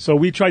 So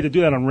we tried to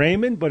do that on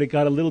Raymond, but it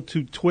got a little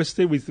too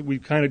twisted. We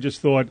kind of just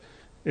thought.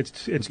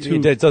 It's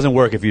too. It doesn't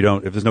work if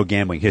there's no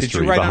gambling history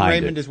Did you write behind on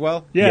Raymond it. as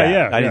well?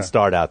 Yeah. I didn't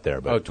start out there,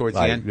 but towards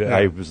the end.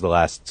 I was the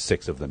last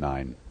 6 of the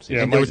 9.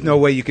 Yeah, And there was no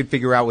way you could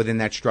figure out within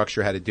that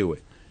structure how to do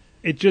it.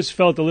 It just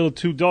felt a little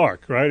too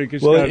dark, right? It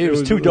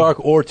was too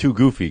dark or too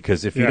goofy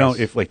because if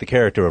the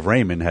character of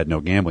Raymond had no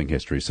gambling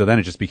history, so then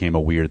it just became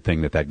a weird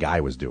thing that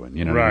guy was doing.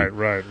 You know, right.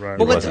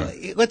 Well,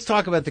 let's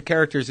talk about the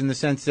characters in the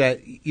sense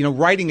that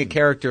writing a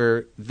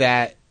character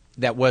that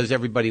was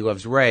Everybody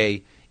Loves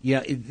Ray.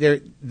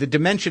 The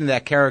dimension of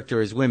that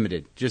character is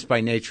limited just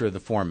by nature of the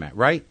format,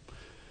 right?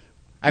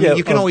 I mean,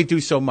 you can only do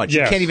so much.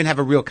 Yes. You can't even have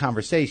a real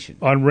conversation.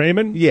 On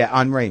Raymond? Yeah,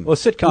 on Raymond. Well,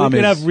 sitcom we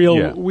can have real.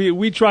 Yeah.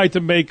 We tried to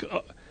make.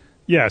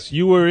 Yes,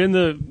 you were in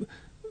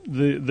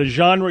the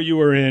genre you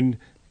were in.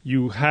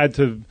 You had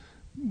to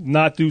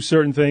not do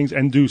certain things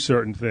and do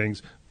certain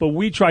things, but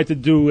we tried to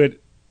do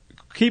it,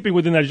 keeping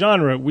within that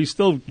genre. We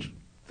still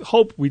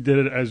hope we did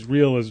it as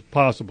real as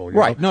possible.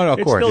 Right? Know? No,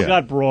 of course. It still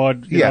got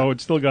broad. You Yeah. know,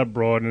 it still got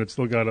broad, and it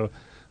still got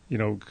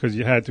because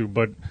you had to.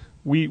 But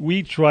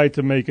we tried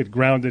to make it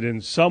grounded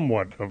in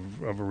somewhat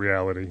of a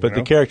reality. But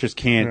the characters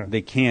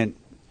can't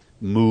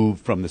move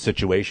from the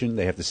situation.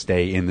 They have to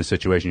stay in the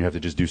situation. You have to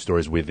just do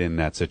stories within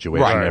that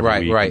situation.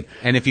 every week. Right.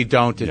 And if you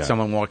don't, it's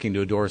someone walking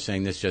to a door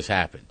saying this just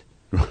happened.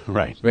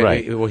 Right.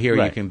 Well,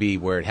 here you can be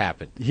where it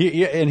happened.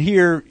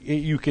 Here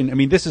you can. I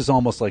mean, this is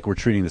almost like we're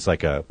treating this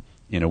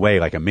in a way,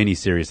 like a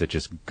miniseries that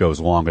just goes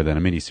longer than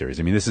a miniseries.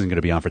 I mean, this isn't going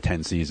to be on for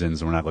 10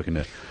 seasons. We're not looking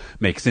to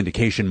make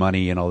syndication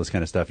money and all this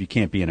kind of stuff. You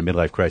can't be in a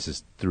midlife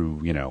crisis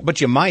through, But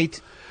you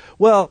might.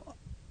 Well,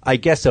 I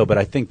guess so, but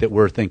I think that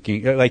we're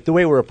thinking, like the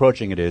way we're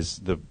approaching it is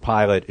the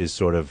pilot is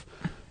sort of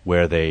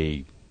where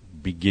they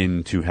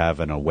begin to have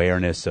an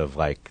awareness of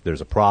like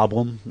there's a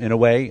problem in a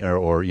way,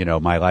 or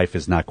my life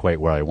is not quite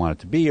where I want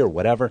it to be or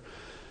whatever.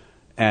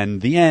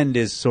 And the end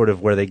is sort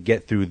of where they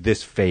get through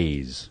this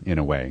phase in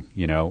a way,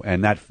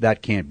 and that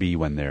can't be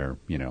when they're,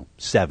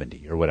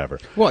 70 or whatever.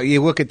 Well,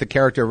 you look at the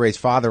character of Ray's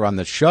father on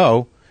the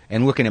show,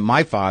 and looking at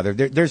my father,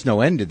 there's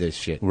no end to this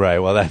shit. Right.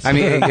 Well, that's. I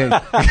mean,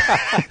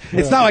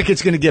 it's not like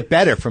it's going to get get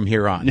better from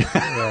here on.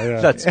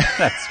 That's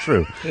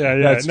true. Yeah.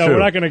 That's no, true.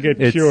 we're not going to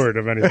get cured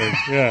of anything.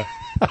 Yeah.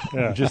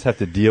 You just have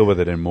to deal with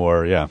it in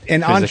more,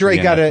 And Andre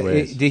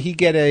did he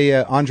get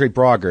a Andre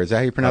Braugher? Is that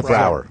how you pronounce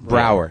Brower. it?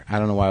 Brower. I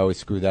don't know why I always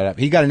screw that up.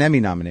 He got an Emmy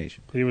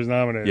nomination. He was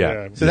nominated.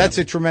 Yeah. So that's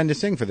a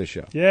tremendous thing for the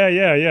show. Yeah.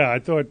 I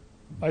thought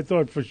we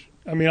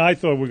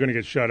were going to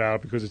get shut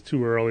out because it's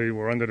too early.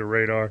 We're under the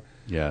radar.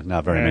 Yeah,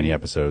 not very many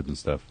episodes and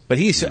stuff. But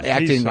he's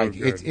acting He's so like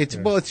good.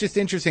 it's just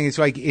interesting. It's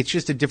like it's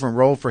just a different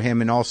role for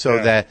him, and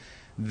also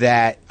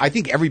that I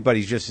think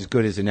everybody's just as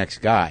good as the next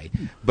guy.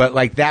 But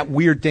like that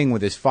weird thing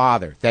with his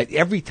father, that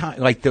every time,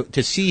 like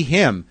to see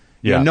him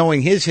You know, Yeah.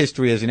 knowing his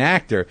history as an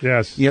actor.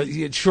 Yes. You know,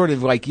 it's sort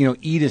of like, you know,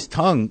 eat his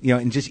tongue, you know,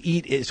 and just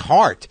eat his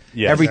heart.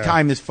 Yes. Every Yeah.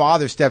 time his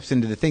father steps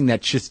into the thing,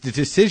 that's just the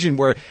decision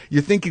where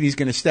you're thinking he's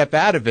going to step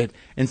out of it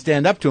and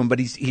stand up to him, but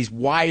he's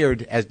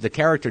wired as the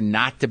character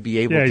not to be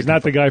able to. Yeah, he's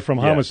not the guy from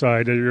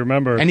Homicide. You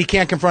remember? And he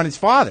can't confront his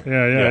father.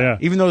 Yeah.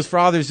 Even though his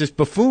father's this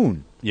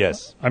buffoon.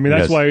 Yes. I mean,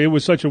 that's Yes. why it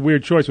was such a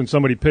weird choice when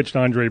somebody pitched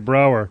Andre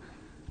Braugher,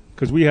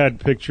 because we had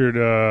pictured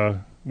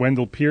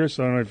Wendell Pierce.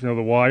 I don't know if you know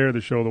The Wire,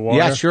 the show The Wire.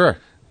 Yeah, sure.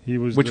 He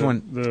was Which the,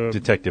 one? The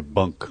Detective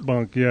Bunk.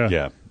 Bunk, yeah.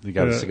 Yeah. He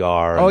got a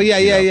cigar. Oh, and, yeah.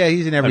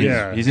 He's in I mean,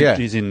 everything.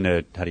 he's in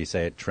how do you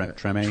say it? Treme?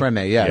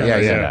 Treme, yeah.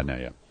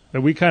 Yeah.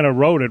 And we kind of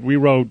wrote it. We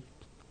wrote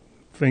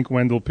Think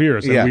Wendell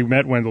Pierce. And we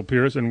met Wendell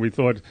Pierce, and we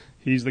thought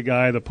he's the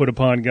guy, the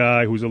put-upon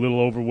guy who's a little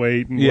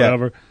overweight and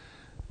whatever.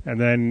 And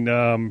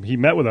then he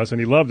met with us, and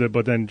he loved it,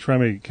 but then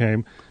Treme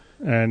came.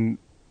 And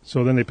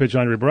so then they pitched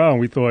Andre Braugher, and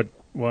we thought,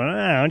 well,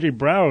 Andre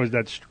Braugher is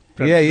that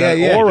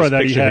aura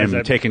that he has.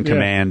 Him taking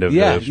command of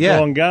the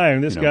strong guy.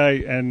 And this guy,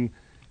 and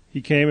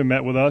he came and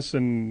met with us,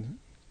 and,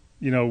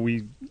 you know,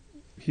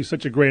 he's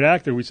such a great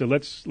actor. We said,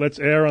 let's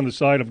err on the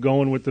side of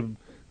going with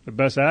the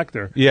best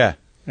actor. Yeah.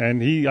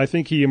 And I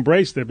think he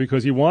embraced it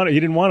because he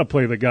didn't want to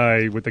play the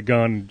guy with the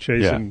gun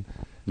chasing.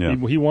 Yeah.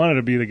 He wanted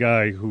to be the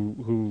guy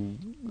who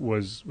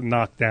was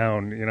knocked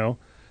down, you know.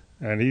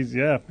 And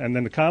and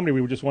then the comedy,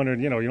 we were just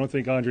wondering, you know, you don't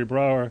think Andre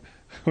Braugher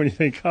when you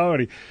think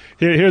comedy.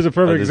 Here's a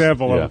perfect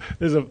example of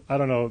I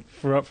don't know,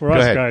 for us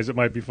guys it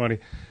might be funny.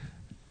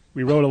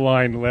 We wrote a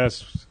line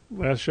last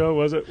show,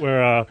 was it,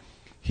 where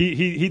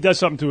he does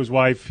something to his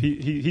wife.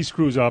 He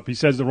screws up. He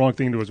says the wrong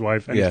thing to his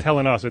wife, and he's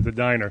telling us at the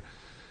diner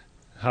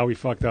how he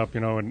fucked up,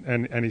 you know,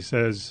 and he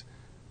says,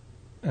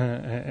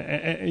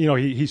 you know,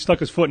 he stuck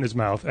his foot in his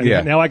mouth,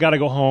 and now I got to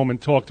go home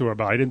and talk to her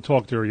about it. I didn't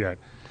talk to her yet,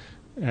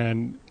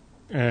 and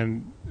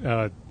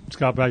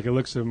Scott Bakula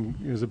looks at him.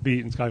 There's a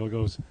beat, and Scott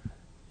goes,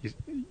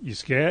 "You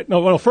scared?"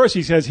 No. Well, first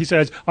he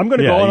says, "I'm going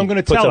to go and I'm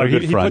going to tell her."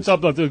 He puts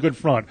up the good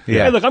front.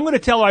 Yeah. Hey, look, I'm going to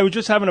tell her I was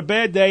just having a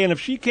bad day, and if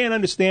she can't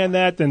understand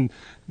that,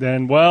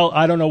 then well,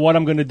 I don't know what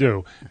I'm going to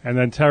do. And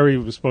then Terry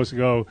was supposed to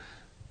go,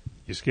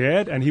 "You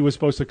scared?" And he was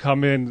supposed to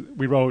come in.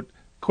 We wrote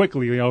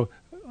quickly, you know.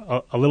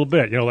 A little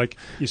bit, you know, like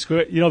you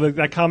scared, you know,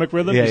 that comic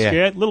rhythm. You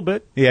scared a little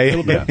bit, a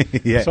little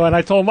bit. So, and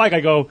I told Mike, I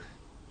go,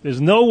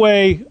 "There's no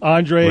way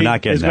Andre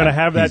is going to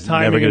have that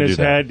timing in his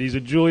head. He's a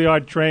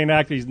Juilliard trained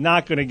actor. He's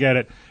not going to get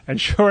it." And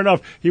sure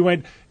enough, he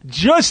went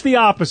just the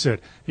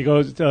opposite. He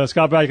goes,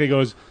 Scott Bakula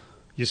goes,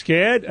 "You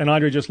scared?" And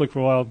Andre just looked for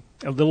a while.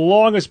 And the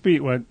longest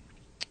beat went,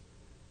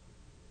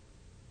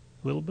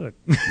 a little bit,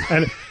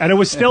 and it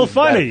was still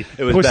funny.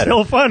 It was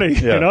still funny,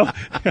 you know.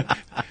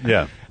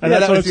 And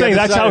that's what I'm saying.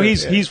 That's how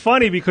he's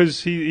funny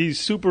because he's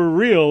super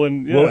real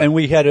and well. And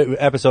we had an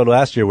episode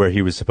last year where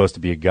he was supposed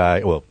to be a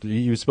guy. Well,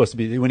 he was supposed to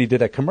be when he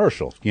did that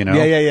commercial, you know.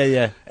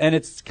 Yeah. And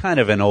it's kind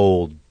of an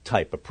old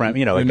type of premise,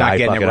 you know, You're a guy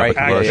fucking up a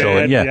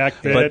commercial.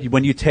 But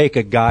when you take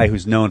a guy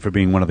who's known for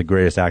being one of the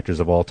greatest actors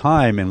of all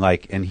time,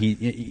 and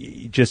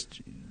he just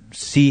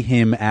see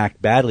him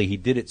act badly, he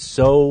did it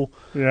so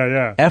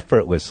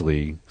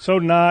effortlessly. So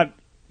not.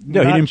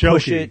 No, he didn't jokey,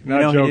 push it.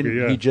 Not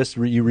jokey. He just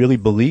you really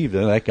believe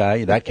that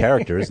guy, that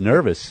character is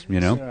nervous. You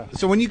know. Yeah.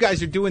 So when you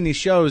guys are doing these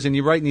shows and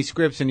you're writing these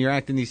scripts and you're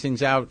acting these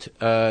things out,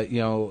 you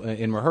know,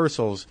 in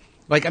rehearsals,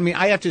 like, I mean,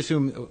 I have to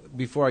assume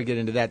before I get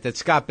into that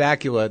Scott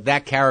Bakula,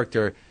 that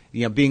character,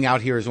 you know, being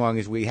out here as long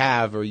as we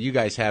have or you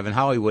guys have in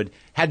Hollywood,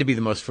 had to be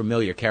the most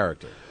familiar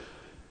character.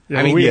 Yeah,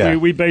 I mean,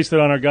 we based it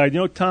on our guy. You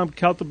know Tom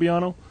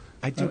Caltabiano?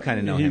 I do kind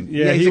of know him.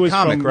 Yeah, he's he a was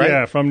comic, from, right?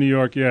 Yeah, from New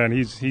York. Yeah, and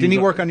didn't he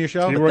work on your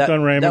show? He worked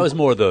on Raymond. That was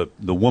more the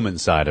woman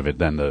side of it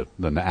than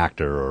the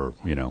actor, or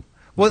you know.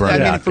 Well, I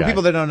mean, for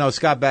people that don't know,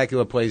 Scott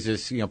Bakula plays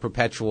this, you know,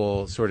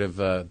 perpetual sort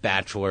of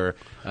bachelor,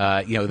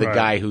 you know, the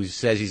guy who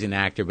says he's an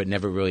actor but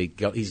never really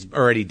he's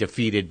already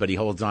defeated, but he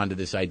holds on to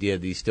this idea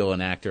that he's still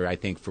an actor, I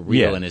think, for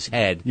real in his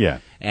head. Yeah.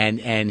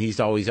 And he's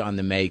always on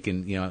the make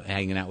and, you know,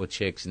 hanging out with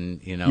chicks and,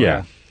 you know.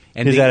 Yeah.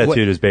 And his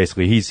attitude is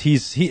basically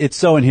it's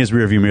so in his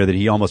rearview mirror that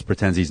he almost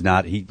pretends he's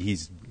not. He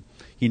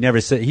never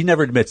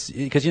admits,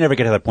 because you never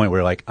get to that point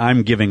where like,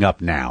 I'm giving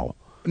up now.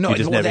 No,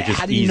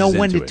 how do you know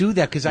when to do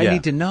that? Because I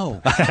need to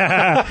know.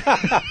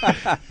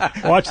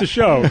 Watch the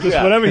show. Just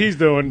whatever he's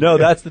doing. No,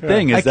 that's the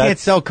thing. I can't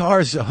sell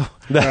cars, though.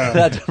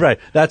 That's right.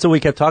 That's what we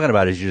kept talking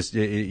about. Is just,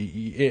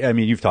 I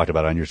mean, you've talked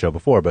about it on your show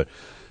before, but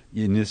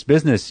in this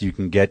business, you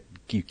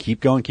keep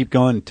going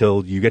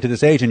until you get to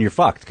this age and you're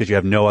fucked because you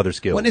have no other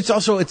skills.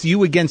 Well, it's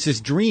you against this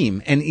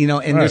dream, and you know,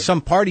 and there's some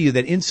part of you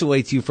that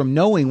insulates you from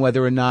knowing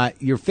whether or not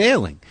you're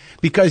failing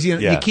because you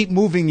know you keep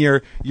moving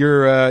your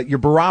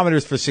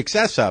barometers for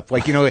success up.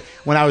 Like, you know,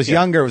 when I was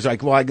younger, it was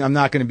like, well, I'm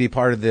not going to be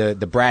part of the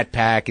brat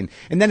pack, and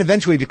then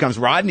eventually it becomes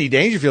Rodney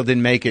Dangerfield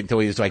didn't make it until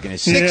he was like in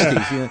his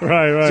 60s. You know?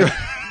 Right.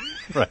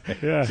 So, right.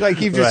 Yeah. It's like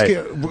he just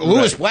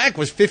Lewis Black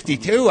was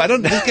 52. I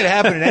don't. This could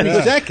happen at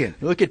any second.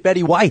 Look at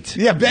Betty White.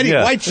 Yeah, Betty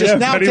White's just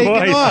now Betty taking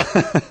White.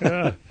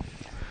 off.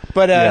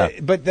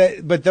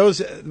 But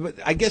those.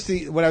 I guess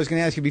what I was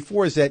going to ask you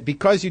before is that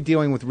because you're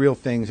dealing with real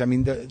things. I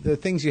mean, the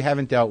things you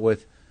haven't dealt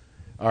with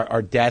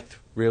are death,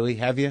 Really?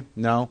 Have you?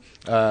 No.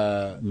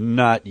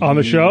 Not on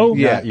the show.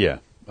 Yeah, yeah.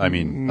 I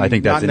mean, I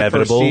think that's Not in the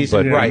first inevitable,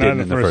 season, but right. not in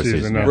the first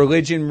season. no.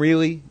 Religion,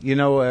 really? You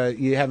know,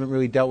 you haven't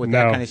really dealt with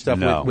that No. kind of stuff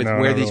No. with No,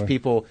 where not these really.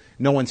 people,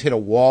 no one's hit a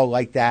wall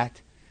like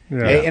that.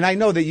 Yeah. And I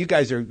know that you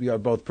guys are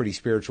both pretty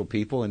spiritual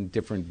people in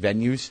different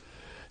venues.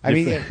 I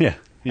mean, yeah.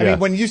 I mean,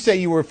 when you say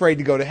you were afraid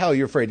to go to hell,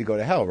 you're afraid to go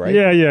to hell, right?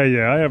 Yeah.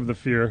 I have the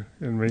fear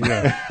in me.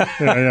 Yeah,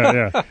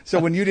 yeah. So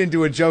when you didn't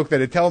do a joke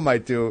that Attell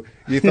might do,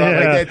 you thought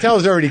Yeah. like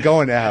Attell's already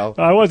going to hell.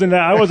 I wasn't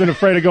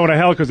afraid of going to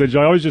hell because of the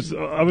joke.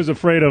 I was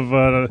afraid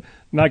of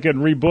not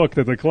getting rebooked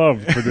at the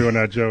club for doing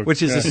that joke.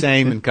 Which is the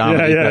same in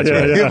comedy. Yeah, That's yeah,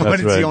 right. yeah. When That's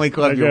it's the right. only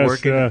club I you're guess,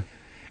 working.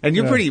 And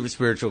you're yeah. pretty a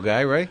spiritual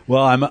guy, right?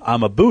 Well,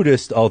 I'm a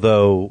Buddhist,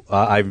 although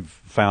I've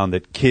found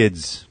that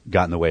kids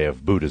got in the way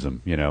of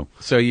Buddhism. You know,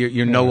 So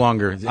you're no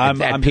longer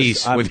at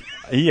peace with.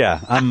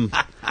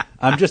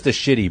 I'm just a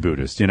shitty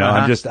Buddhist. You know,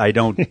 I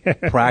don't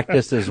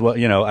practice as well.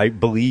 You know, I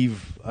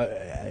believe.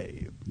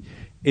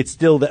 It's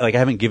still that, like, I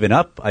haven't given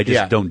up. I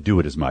just don't do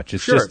it as much.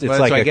 It's Sure, just but it's it's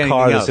like like a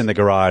car anything that's else. in the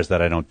garage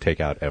that I don't take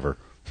out ever.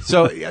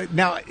 So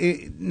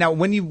now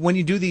when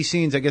you do these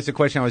scenes, I guess the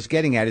question I was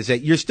getting at is that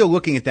you're still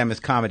looking at them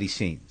as comedy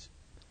scenes.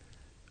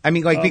 I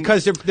mean, like,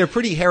 because they're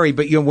pretty hairy,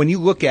 but when you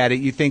look at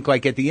it, you think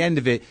like at the end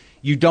of it,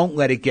 you don't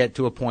let it get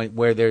to a point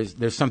where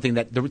there's something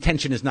that the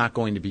tension is not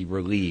going to be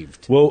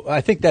relieved. Well,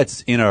 I think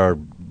that's in our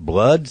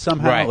blood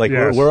somehow. Right. Like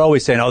Yes. we're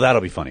always saying, "Oh,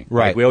 that'll be funny."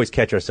 Right. Like, we always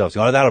catch ourselves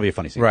going, "Oh, that'll be a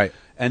funny scene." Right.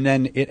 And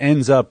then it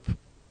ends up.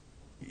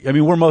 I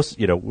mean,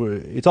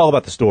 it's all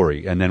about the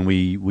story, and then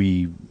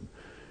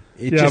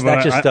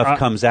that stuff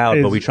comes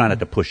out, but we try not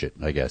to push it,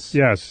 I guess.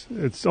 Yes,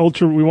 it's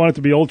ultra. We want it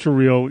to be ultra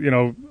real.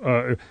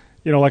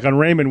 Like on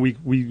Raymond,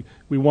 we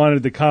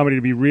wanted the comedy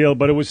to be real,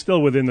 but it was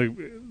still within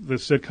the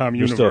sitcom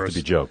universe. still have to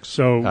be jokes,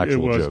 So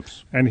actual it was.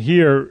 jokes. And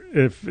here,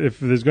 if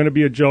there's going to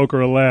be a joke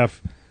or a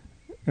laugh,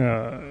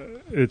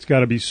 it's got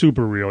to be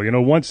super real.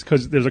 Once,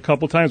 because there's a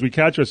couple times we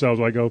catch ourselves.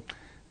 I go,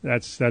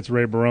 that's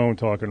Ray Barone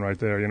talking right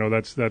there.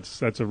 That's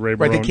a Ray Barone.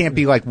 Right, they can't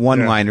be like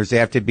one-liners. They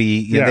have to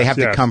be. They have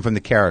to come from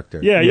the character.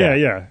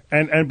 Yeah.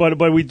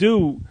 But we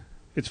do.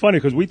 It's funny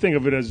because we think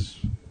of it as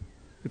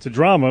it's a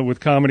drama with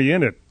comedy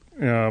in it.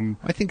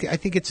 I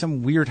think it's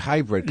some weird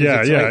hybrid.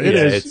 It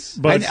is.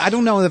 But I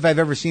don't know if I've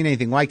ever seen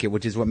anything like it,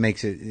 which is what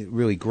makes it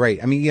really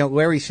great. I mean,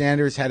 Larry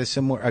Sanders had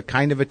a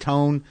kind of a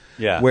tone,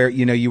 where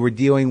you were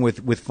dealing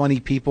with funny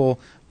people,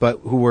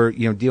 but who were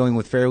dealing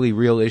with fairly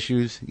real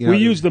issues. We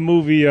used the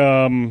movie.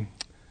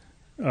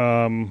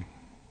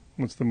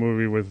 What's the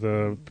movie with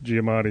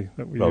Giamatti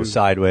that we used?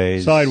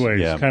 Sideways.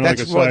 Sideways. Yeah. Kind of like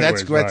a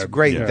Sideways. That's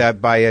great. Yeah.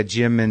 That by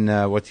Jim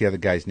and what's the other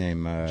guy's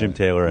name? Jim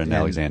Taylor and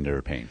Alexander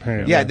Payne.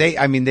 Yeah,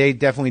 they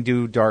definitely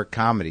do dark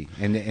comedy,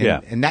 and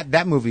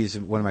that movie is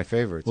one of my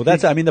favorites. Well,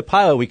 the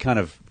pilot we kind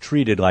of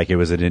treated like it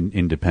was an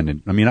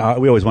independent. I mean,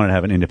 we always wanted to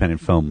have an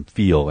independent film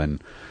feel,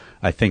 and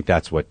I think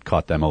that's what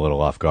caught them a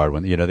little off guard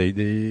when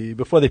they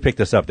before they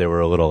picked us up, they were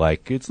a little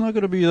like, it's not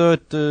going to be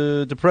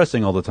that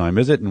depressing all the time,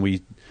 is it? And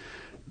we.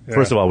 Yeah.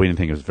 First of all, we didn't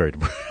think it was very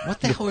depressing. What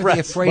the hell are they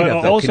afraid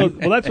of? Also,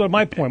 that's what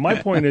my point. My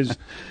point is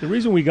the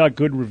reason we got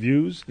good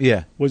reviews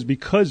was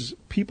because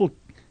people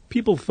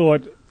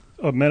thought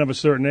of men of a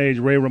certain age,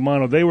 Ray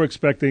Romano, they were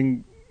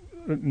expecting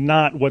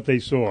not what they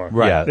saw.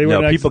 Right.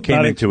 Yeah. People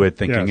came into it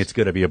thinking it's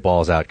going to be a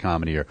balls out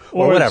comedy or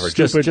whatever.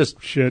 Stupid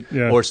just shit.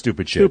 Yeah. Or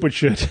stupid shit. Stupid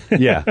shit.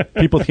 Yeah.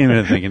 People came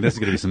in thinking this is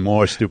going to be some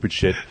more stupid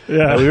shit.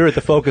 Yeah. We were at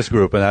the focus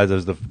group, and that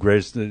was the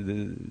greatest.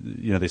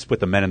 They split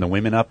the men and the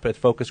women up at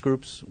focus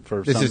groups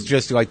for. This is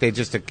just like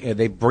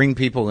they bring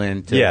people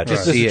in.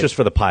 This is just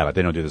for the pilot.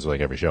 They don't do this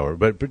like every show,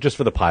 but just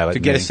for the pilot to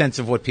get a sense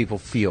of what people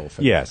feel.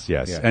 Yes.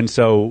 Yeah. And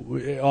so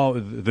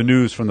the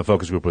news from the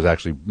focus group was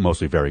actually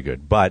mostly very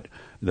good, but.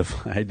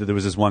 There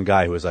was this one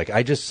guy who was like,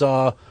 I just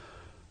saw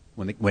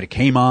when it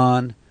came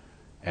on,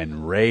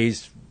 and Ray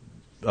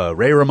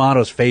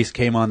Romano's face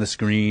came on the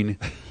screen.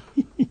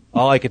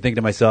 All I could think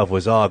to myself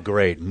was, "Oh,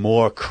 great,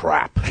 more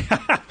crap."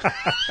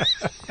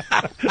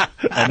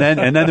 and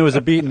then there was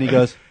a beat, and he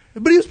goes,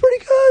 "But he was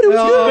pretty good. It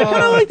was good.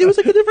 Kind of like it was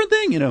like a different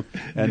thing,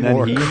 And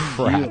then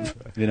crap.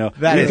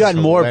 We've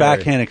gotten more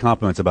backhanded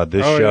compliments about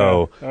this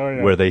show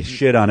where they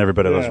shit on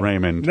everybody that was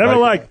Raymond. Never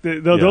liked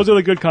those are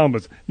the good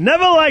comments.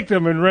 Never liked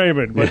them in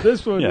Raymond, but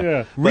this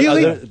one,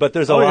 really. But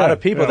there's a lot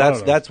of people.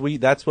 That's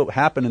what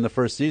happened in the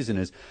first season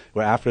is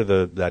where after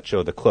that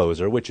show, The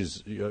Closer, which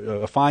is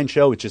a fine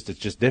show. It's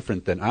just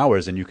different than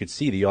ours, and you could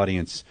see the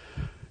audience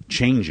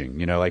changing.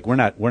 Like we're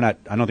not.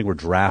 I don't think we're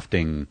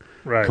drafting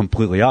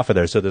completely off of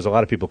there. So there's a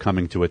lot of people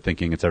coming to it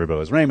thinking it's everybody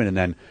was Raymond, and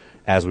then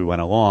as we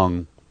went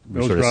along.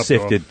 We sort of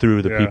sifted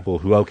through the people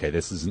who,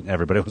 this isn't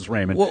everybody was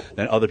Raymond. Well,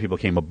 then other people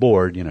came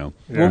aboard, Well,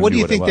 what do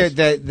you think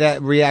that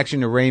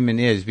reaction to Raymond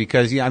is?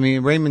 Because,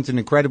 Raymond's an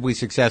incredibly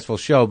successful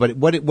show, but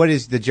what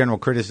is the general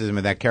criticism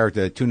of that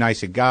character? Too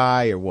nice a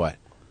guy or what?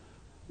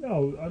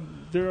 No,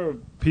 there are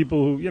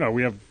people who,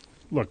 we have...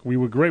 Look, we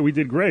were great. We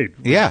did great.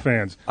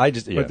 Fans.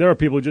 But there are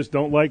people who just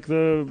don't like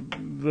the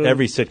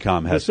every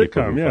sitcom has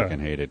people who fucking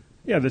hate it.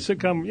 Yeah, the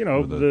sitcom,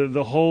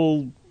 the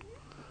whole...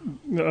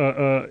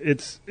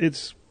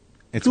 it's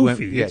It's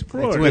goofy. Yeah, it's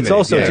broad. It's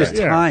also just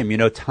time. You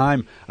know,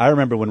 time. I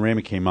remember when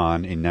Raymond came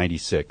on in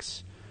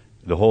 '96.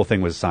 The whole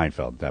thing was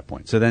Seinfeld at that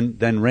point. So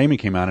then Raymond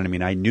came on, and I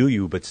mean, I knew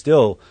you, but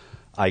still,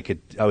 I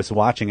was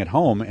watching at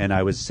home, and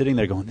I was sitting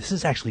there going, "This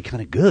is actually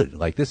kind of good.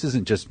 Like, this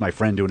isn't just my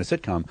friend doing a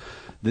sitcom.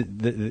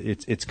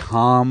 It's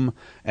calm,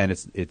 and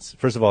it's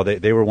first of all,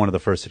 they were one of the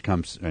first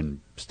sitcoms,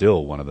 and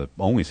still one of the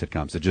only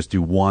sitcoms to just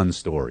do one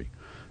story.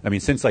 I mean,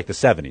 since like the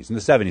 70s, and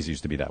the 70s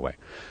used to be that way.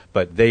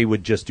 But they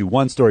would just do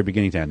one story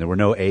beginning to end. There were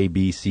no A,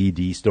 B, C,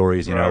 D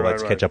stories,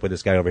 let's catch up with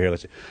this guy over here.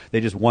 They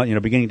just want,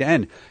 beginning to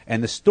end.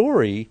 And the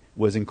story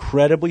was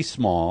incredibly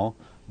small,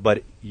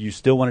 but you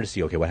still wanted to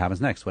see, okay, what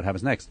happens next? What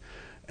happens next?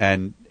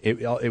 And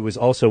it was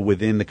also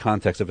within the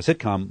context of a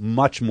sitcom,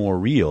 much more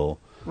real.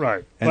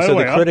 Right. And By so the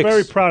way, critics, I'm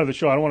very proud of the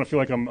show. I don't want to feel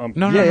like I'm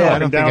I don't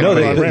think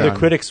the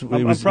critics.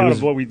 I'm proud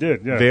of what we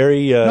did. Yeah.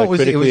 Very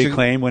critically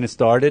acclaimed when it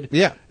started.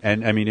 Yeah,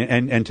 and I mean,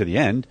 and to the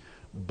end.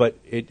 But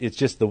it's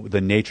just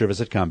the nature of a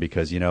sitcom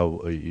because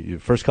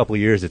first couple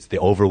of years it's the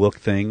overlooked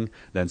thing.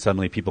 Then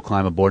suddenly people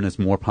climb aboard and it's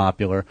more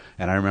popular.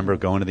 And I remember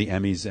going to the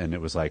Emmys and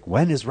it was like,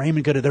 when is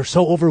Raymond gonna? They're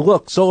so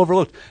overlooked, so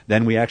overlooked.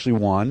 Then we actually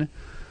won.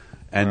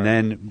 And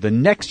then the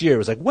next year it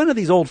was like, when are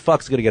these old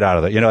fucks going to get out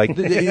of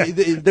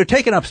it? They're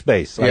taking up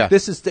space. Like,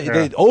 this is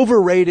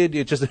overrated.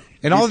 It just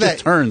all that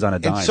turns on a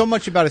dime. And so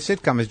much about a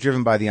sitcom is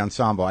driven by the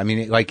ensemble. I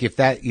mean, like if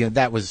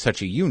that was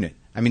such a unit.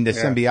 I mean, the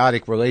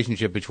symbiotic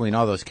relationship between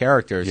all those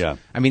characters. Yeah.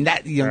 I mean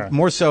that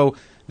more so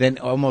than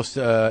almost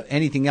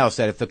anything else.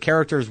 That if the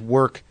characters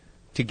work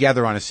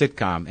together on a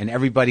sitcom and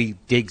everybody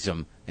digs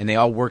them and they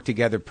all work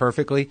together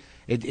perfectly,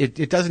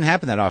 it doesn't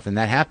happen that often.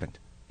 That happened.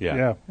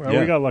 Yeah. Well,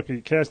 we got lucky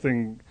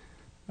casting.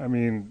 I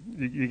mean,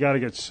 you got to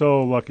get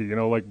so lucky,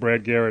 like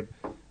Brad Garrett.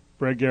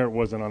 Brad Garrett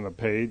wasn't on the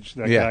page.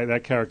 That guy,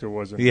 that character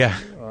wasn't. Yeah.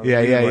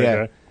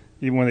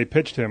 Even when they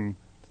pitched him,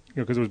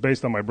 because it was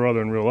based on my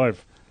brother in real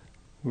life,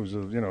 who's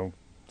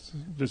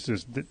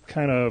just this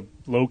kind of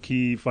low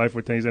key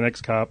 5'10". He's an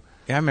ex-cop.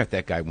 Yeah, I met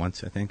that guy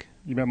once. I think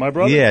you met my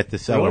brother. Yeah, at the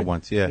cellar really?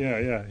 once. Yeah.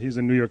 Yeah. He's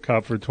a New York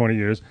cop for 20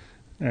 years,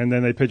 and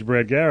then they pitched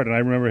Brad Garrett, and I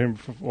remember him.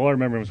 All I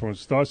remember him from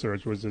Star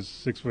Search was this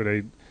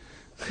 6'8"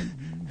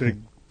 big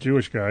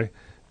Jewish guy.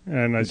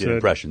 And I said,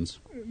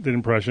 Did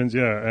impressions,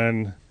 yeah.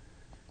 And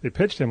they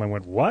pitched him. I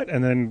went, what?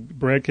 And then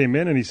Brad came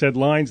in and he said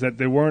lines that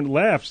there weren't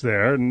laughs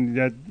there, and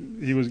yet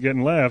he was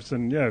getting laughs.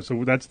 And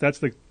so that's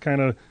the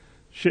kind of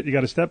shit you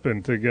got to step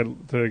in to get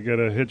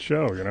a hit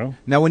show.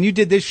 Now, when you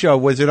did this show,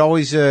 was it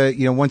always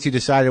once you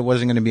decided it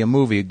wasn't going to be a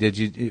movie,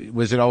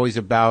 was it always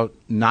about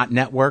not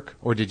network,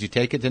 or did you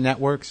take it to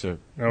networks? Or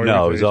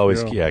no, it was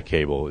always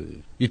cable.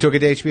 You took it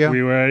to HBO?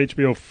 We were at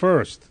HBO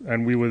first,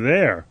 and we were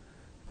there.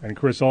 And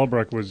Chris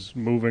Albrecht was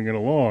moving it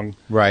along,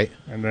 right?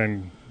 And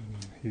then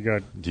he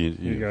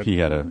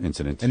had an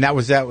incident, and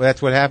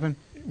that's what happened.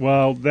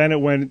 Well, then it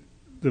went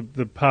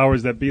the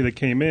powers that be that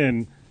came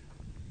in.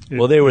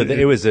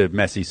 It was a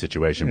messy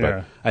situation,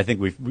 but I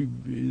think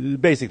the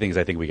basic things.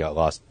 I think we got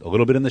lost a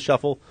little bit in the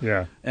shuffle.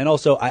 Yeah, and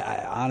also,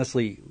 I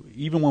honestly,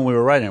 even when we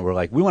were writing it, we're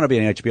like, we want to be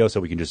on HBO so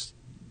we can just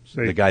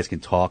the guys can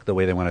talk the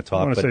way they want to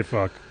talk. I want to say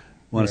fuck.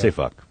 Want to say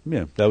fuck.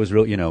 Yeah, that was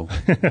real,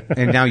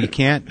 And now you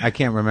can't? I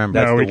can't remember.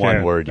 That's the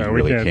one word you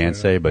really can't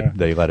say, but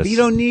they let us. But you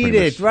don't need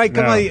it, right?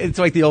 Come on, it's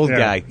like the old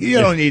guy. You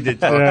don't need to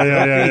talk.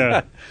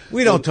 Yeah.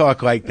 We don't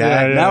talk like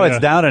that. Now it's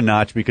down a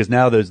notch because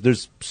now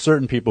there's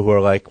certain people who are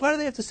like, why do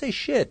they have to say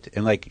shit?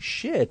 And like,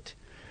 shit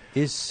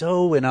is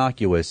so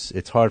innocuous,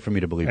 it's hard for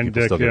me to believe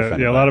people still get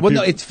offended. A lot of people.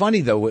 No, it's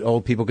funny, though, with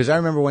old people, because I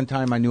remember one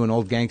time I knew an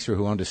old gangster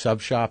who owned a sub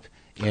shop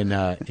in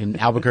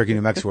Albuquerque,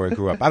 New Mexico, where I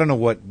grew up. I don't know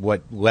what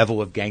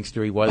level of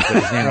gangster he was,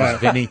 but his name was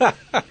Vinny.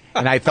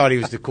 And I thought he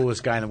was the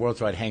coolest guy in the world,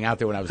 so I'd hang out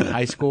there when I was in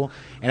high school.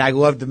 And I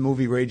loved the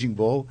movie Raging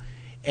Bull.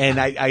 And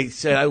I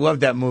said, I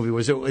loved that movie.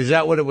 Is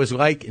that what it was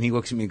like? And he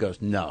looks at me and goes,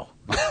 no.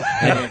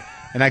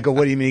 And I go,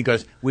 what do you mean? He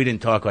goes, we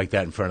didn't talk like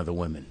that in front of the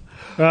women.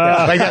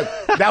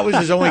 That was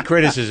his only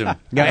criticism.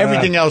 Now,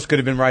 everything else could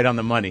have been right on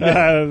the money.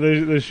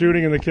 The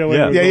shooting and the killing.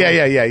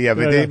 Yeah.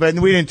 But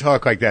we didn't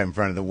talk like that in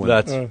front of the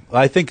women.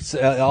 I think it's,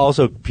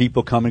 also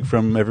people coming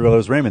from Everybody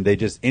Loves Raymond, they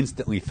just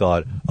instantly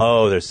thought,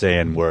 oh, they're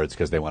saying words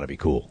because they want to be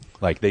cool.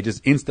 Like, they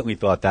just instantly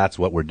thought that's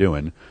what we're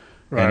doing.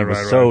 And it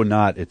was so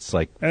not. It's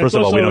like, first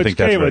of all, we don't think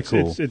that's very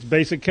cool. It's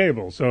basic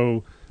cable,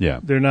 so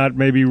they're not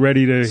maybe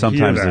ready to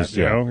sometimes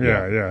hear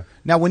that. Yeah.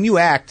 Now, when you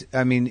act,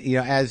 I mean,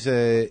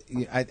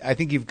 I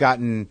think you've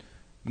gotten,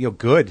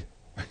 good.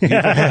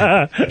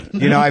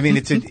 I mean,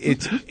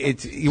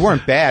 it's you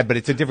weren't bad, but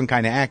it's a different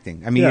kind of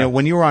acting. I mean,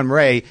 when you were on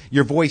Ray,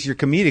 your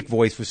comedic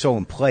voice was so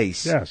in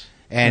place. Yes.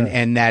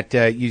 And that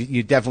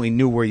you definitely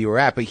knew where you were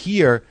at, but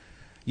here.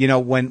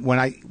 When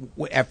I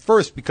at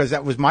first, because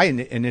that was my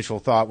initial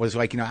thought was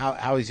like,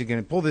 how is he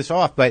going to pull this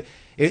off? But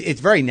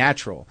it's very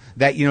natural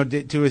that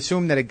to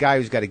assume that a guy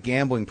who's got a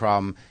gambling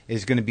problem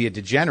is going to be a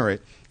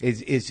degenerate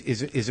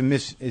is a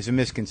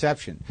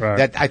misconception. Right.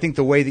 That I think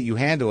the way that you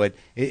handle it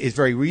is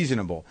very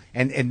reasonable.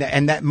 And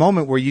that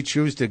moment where you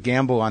choose to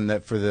gamble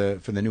for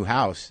the new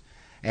house,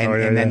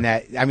 then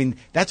that, I mean,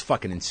 that's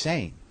fucking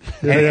insane.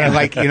 And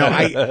like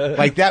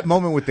like that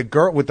moment with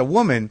the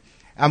woman.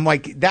 I'm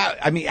like that.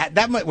 I mean,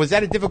 was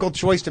that a difficult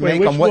choice to make?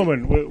 Which on what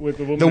woman? With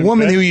the woman? The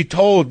woman who you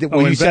told,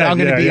 where you said, "I'm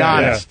going to be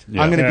honest.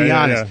 Yeah. I'm going to be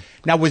honest." Yeah.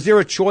 Now, was there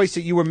a choice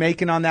that you were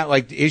making on that?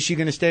 Like, is she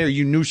going to stay, or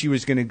you knew she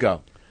was going to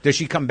go? Does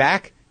she come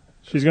back?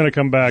 She's going to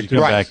come back. She's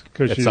back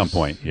at some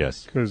point.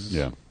 Yes, because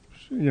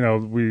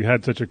we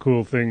had such a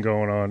cool thing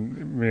going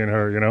on, me and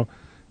her.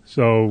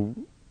 So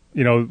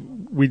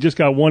we just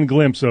got one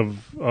glimpse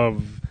of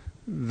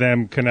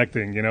them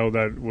connecting.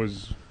 That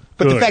was.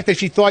 But good. the fact that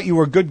she thought you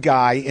were a good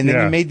guy, and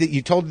then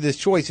you told her this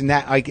choice, and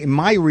that, like, in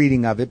my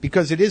reading of it,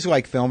 because it is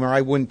like film, or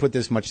I wouldn't put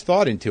this much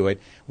thought into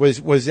it,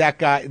 was that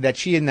guy that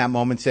she in that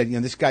moment said,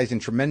 this guy's in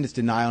tremendous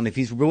denial, and if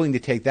he's willing to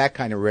take that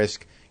kind of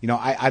risk,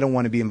 I don't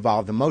want to be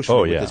involved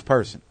emotionally with this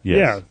person. Yes.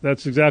 Yeah,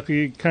 that's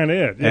exactly kind of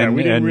it. Yeah,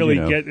 we didn't really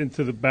get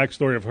into the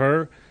backstory of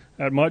her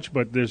that much,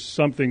 but there's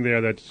something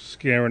there that's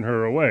scaring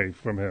her away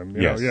from him.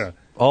 You know?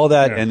 All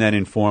that, and then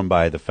informed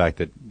by the fact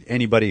that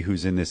anybody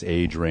who's in this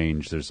age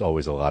range, there's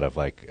always a lot of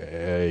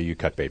you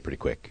cut bait pretty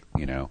quick,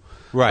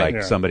 Right.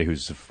 Like somebody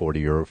who's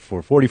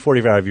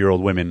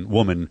 45-year-old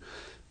woman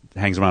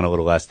hangs around a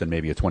little less than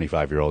maybe a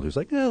 25-year-old who's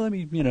like, let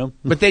me,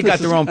 But they got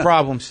their own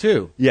problems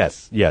too.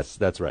 Yes,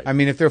 that's right. I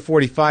mean, if they're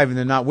 45 and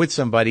they're not with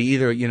somebody,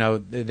 either,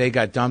 they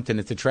got dumped and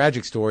it's a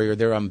tragic story, or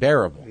they're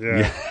unbearable.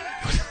 Yeah.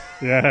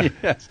 Yeah.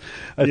 Yes.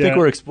 I think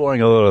we're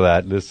exploring a little of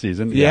that this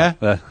season. Yeah.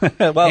 Well,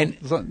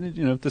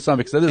 to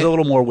some extent, there's a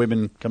little more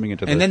women coming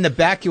into this. And then the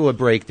Bacula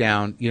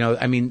breakdown,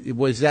 I mean,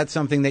 was that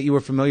something that you were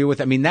familiar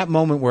with? I mean, that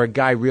moment where a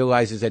guy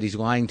realizes that he's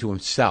lying to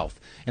himself.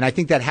 And I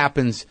think that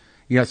happens,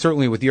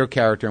 certainly with your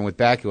character and with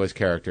Bacula's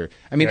character.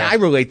 I mean, I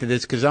relate to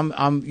this because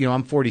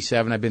I'm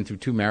 47. I've been through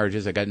 2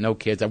 marriages. I got no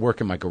kids. I work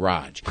in my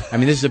garage. I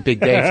mean, this is a big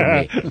day for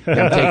me.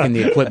 I'm taking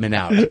the equipment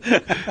out.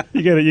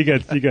 You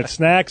get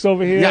snacks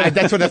over here. Yeah,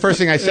 that's what the first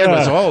thing I said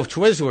was, "Oh,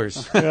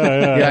 Twizzlers."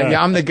 Yeah.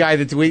 I'm the guy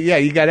that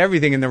you got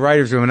everything in the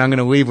writers' room, and I'm going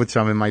to leave with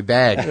some in my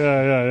bag.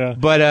 Yeah.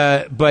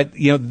 But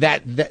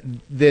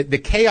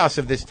the chaos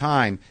of this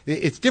time,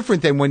 it's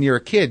different than when you're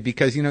a kid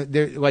because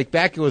like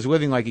Bacula's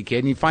living like a kid,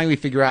 and you finally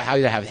figure out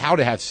how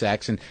to have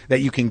sex and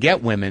that you can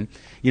get women,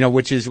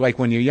 which is like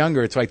when you're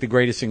younger, it's like the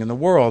greatest thing in the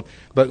world.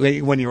 But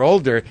when you're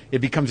older, it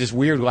becomes this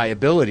weird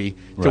liability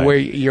to where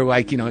you're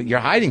like, you're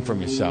hiding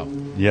from yourself.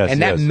 Yes.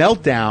 And that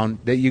meltdown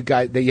that you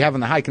have on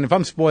the hike. And if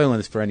I'm spoiling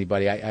this for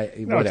anybody,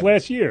 no, it's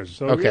last year,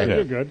 so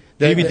you're good.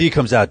 DVD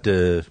comes out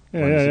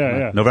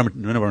yeah. November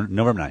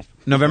 9th.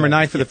 November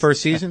 9th for the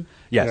first season?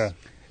 Yes. Yeah.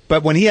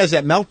 But when he has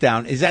that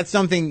meltdown, is that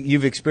something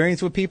you've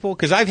experienced with people?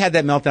 Because I've had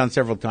that meltdown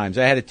several times.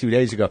 I had it 2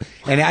 days ago.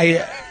 And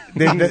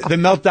the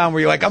meltdown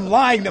where you're like, I'm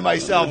lying to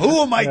myself.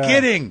 Who am I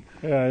kidding?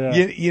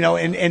 Yeah.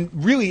 And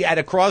really at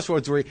a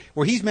crossroads where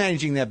he's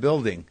managing that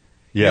building.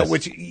 Yes.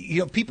 Which,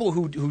 people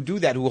who do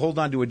that, who hold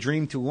on to a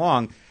dream too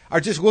long, are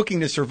just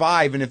looking to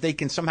survive. And if they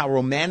can somehow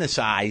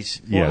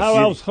romanticize. Well, how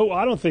else?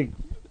 I don't think.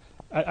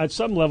 At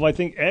some level, I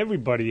think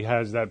everybody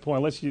has that point.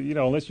 Unless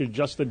you're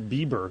Justin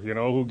Bieber,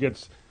 who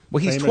gets.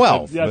 Well, he's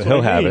 12.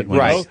 He'll have it,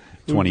 right?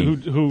 20.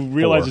 Who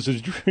realizes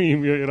his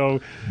dream,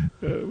 and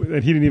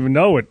he didn't even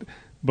know it.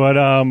 But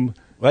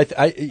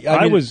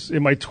I was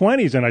in my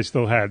 20s and I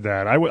still had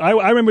that.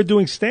 I remember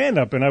doing stand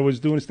up, and I was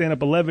doing stand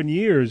up 11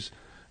 years,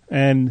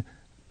 and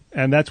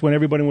that's when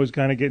everybody was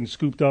kind of getting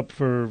scooped up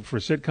for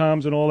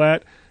sitcoms and all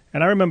that.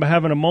 And I remember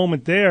having a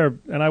moment there,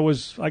 and I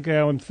was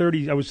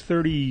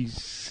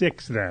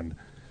 36 then.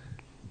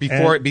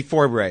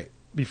 Before Ray.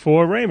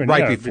 Before Raymond,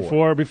 right?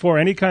 Before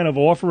any kind of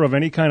offer of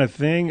any kind of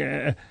thing,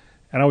 and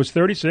I was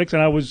 36,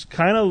 and I was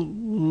kind of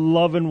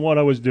loving what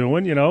I was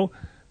doing,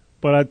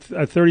 But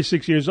at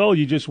 36 years old,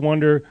 you just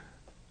wonder,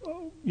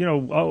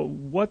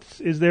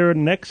 is there a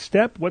next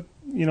step? What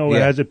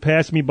has it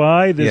passed me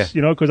by? This,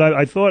 because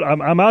I thought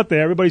I'm out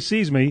there, everybody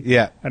sees me,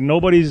 and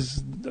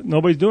nobody's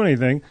doing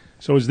anything.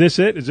 So is this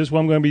it? Is this what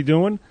I'm going to be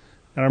doing?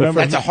 And I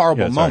remember that's a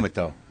horrible moment,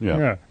 though.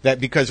 Yeah. That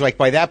because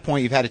by that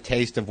point you've had a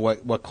taste of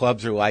what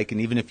clubs are like,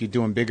 and even if you're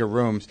doing bigger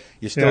rooms,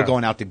 you're still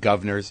going out to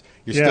Governors,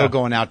 you're still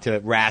going out to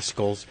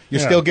Rascals, you're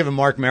still giving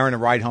Marc Maron a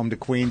ride home to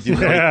Queens,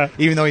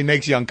 even though he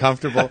makes you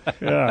uncomfortable.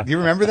 Yeah. Do you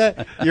remember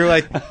that? You're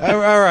like,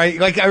 all right.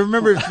 Like I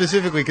remember it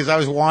specifically because I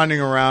was wandering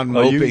around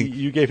moping.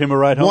 You gave him a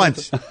ride home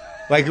once.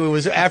 Like it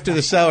was after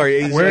the cellar.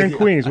 Where in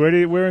Queens? Where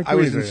in Queens? I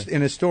was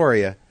in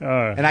Astoria,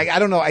 and I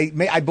don't know.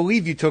 I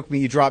believe you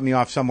dropped me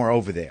off somewhere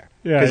over there.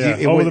 Yeah.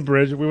 Over the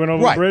bridge. We went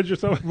over the bridge or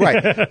something.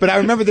 Right. But I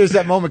remember there's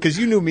that moment because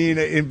you knew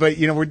me, but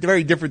we're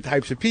very different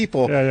types of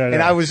people. Yeah.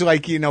 And I was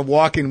like,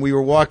 walking. We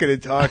were walking and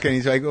talking.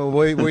 He's like, "Oh,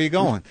 where are you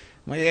going?"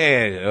 I'm like,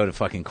 go to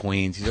fucking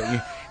Queens. He's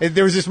like, and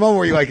there was this moment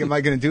where you're like, "Am I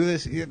going to do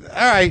this?" All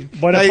right.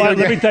 But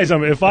let me tell you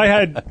something. If I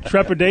had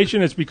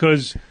trepidation, it's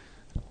because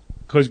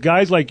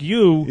guys like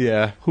you,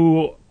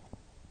 who.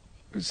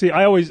 See,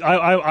 I always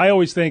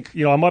think,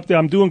 I'm up there,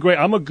 I'm doing great,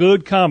 I'm a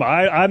good comic.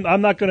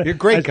 I'm not gonna. You're a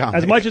great comic.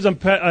 As much as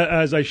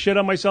as I shit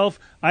on myself,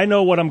 I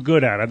know what I'm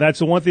good at. That's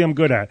the one thing I'm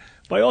good at.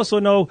 But I also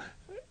know,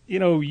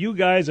 you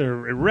guys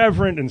are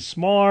irreverent and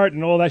smart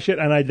and all that shit,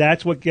 and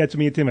that's what gets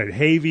me intimidated.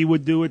 Havey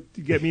would do it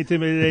to get me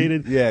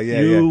intimidated.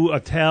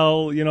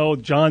 Attell,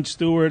 Jon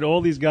Stewart,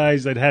 all these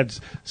guys that had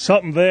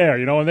something there,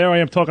 and there I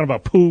am talking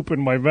about poop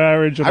and my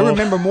marriage. And I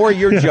remember more of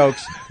your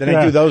jokes than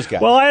I do those guys.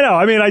 Well, I know.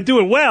 I mean, I do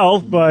it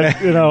well, but,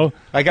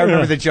 Like, I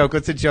remember the joke.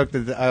 What's the joke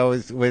that I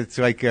always, it's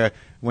like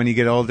when you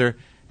get older,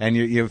 and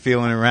you're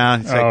feeling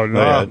around. It's like,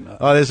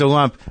 there's a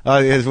lump.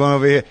 Oh, there's one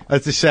over here.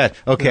 That's a set.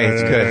 Okay,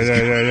 it's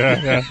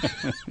good.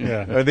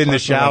 Yeah. Or in the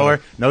shower.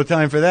 No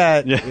time for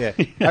that. Yeah.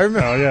 I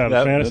remember. Oh, yeah,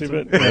 the fantasy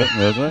bit.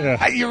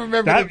 You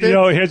remember that, the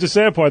bit? Here's the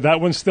sad part. That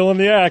one's still in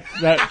the act.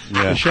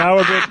 The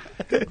shower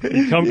bit.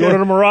 You go to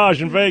the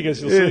Mirage in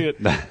Vegas, you'll see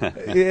it. But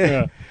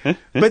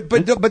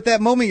that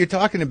moment you're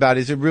talking about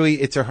is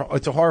it's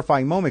a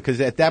horrifying moment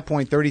because at that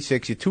point,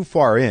 36, you're too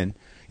far in.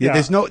 Yeah,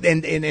 there's no,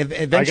 and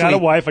eventually. I got a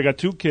wife. I got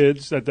 2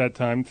 kids at that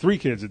time, 3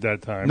 kids at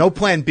that time. No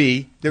plan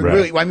B.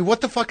 Really, I mean,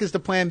 what the fuck is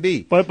the plan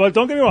B? But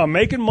don't get me wrong. I'm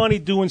making money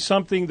doing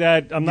something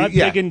that I'm not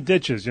digging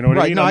ditches. You know what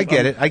I mean? No, I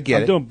get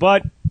it.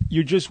 But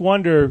you just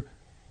wonder,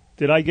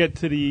 did I get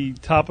to the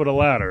top of the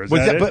ladder?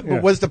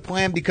 But was the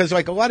plan, because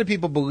like a lot of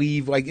people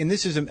believe, like, and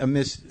this is a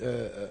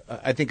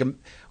I think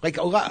like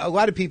a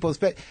lot of people.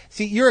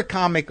 See, you're a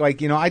comic.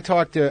 Like, I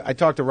talked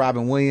to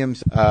Robin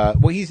Williams.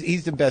 Well,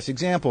 he's the best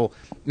example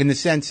in the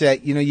sense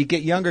that you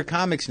get younger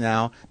comics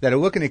now that are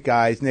looking at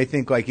guys and they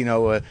think like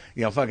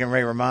fucking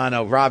Ray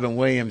Romano, Robin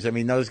Williams. I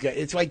mean, those guys.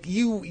 It's like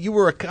you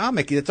were a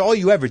comic. That's all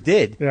you ever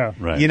did. Yeah,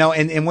 right.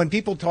 And when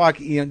people talk,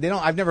 they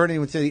don't. I've never heard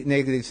anyone say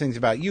negative things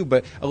about you,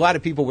 but a lot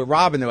of people with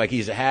Robin, they're like,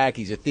 he's a hack,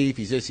 he's a thief,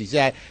 he's this, he's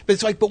that. But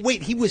it's like, but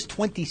wait, he was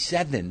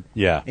 27.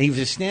 Yeah, and he was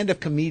a stand-up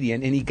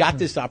comedian, and he got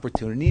this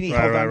opportunity, and he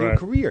held on to a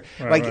career.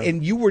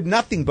 And you were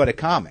nothing but a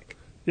comic.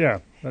 Yeah.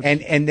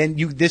 And then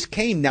this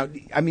came. Now,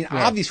 I mean,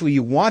 obviously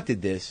you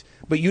wanted this,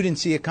 but you didn't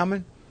see it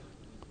coming.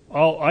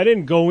 Oh, I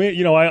didn't go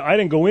in. I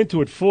didn't go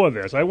into it for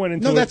this. I went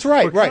into it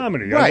for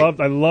comedy. Right.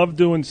 I loved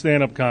doing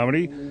stand-up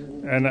comedy,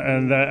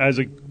 and as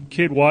a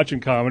kid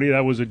watching comedy,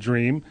 that was a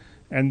dream.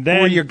 And then,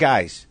 who were your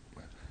guys?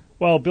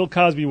 Well, Bill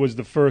Cosby was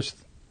the first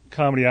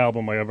comedy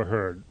album I ever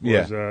heard.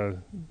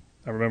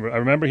 I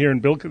remember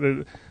hearing Bill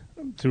to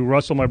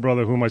Russell, my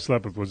brother, whom I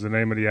slept with, was the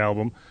name of the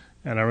album,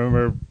 and I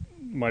remember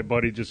my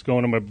buddy just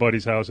going to my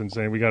buddy's house and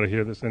saying, "We got to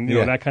hear this," and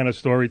that kind of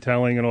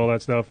storytelling and all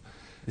that stuff.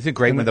 Isn't it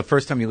great when the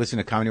first time you listen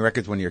to comedy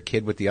records when you're a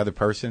kid with the other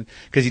person,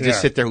 because you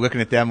just sit there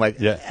looking at them like,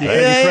 you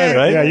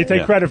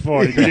take credit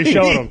for it because you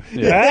showed them.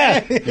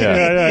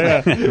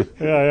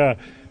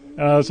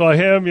 Saw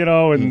him,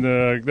 and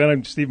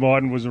then Steve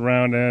Martin was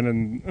around then,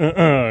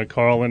 and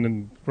Carlin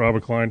and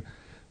Robert Klein,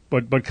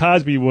 but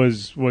Cosby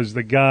was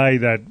the guy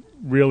that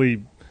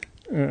really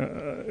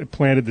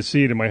planted the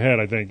seed in my head,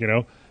 I think,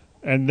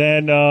 and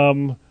then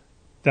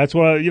that's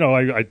why I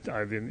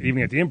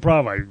even at the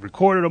Improv I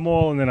recorded them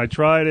all, and then I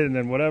tried it, and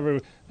then whatever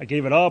I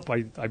gave it up,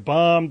 I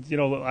bombed.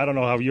 I don't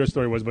know how your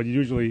story was, but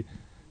usually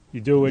you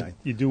do it,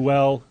 you do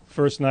well.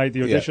 First night,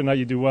 the audition night,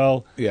 you do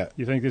well. Yeah.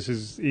 You think this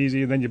is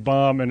easy, and then you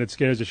bomb, and it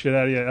scares the shit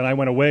out of you. And I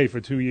went away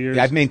for 2 years.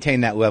 Yeah, I've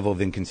maintained that level of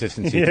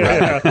inconsistency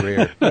throughout my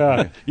career.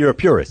 You're a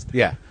purist.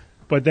 Yeah.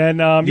 But then,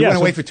 you went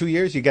away for 2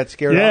 years. You got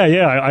scared.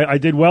 I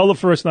did well the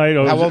first night.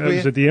 How old were you? I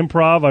was at the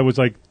Improv. I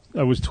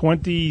was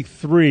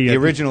 23. The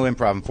original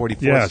Improv on 44th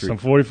Street. Yes, on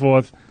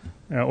 44th.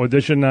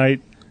 Audition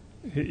night.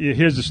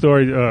 Here's the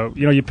story.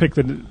 You pick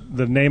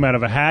the name out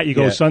of a hat. You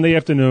go Sunday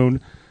afternoon.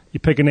 You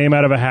pick a name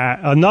out of a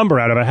hat, a number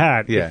out of a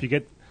hat. Yeah.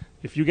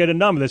 If you get a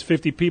number, there's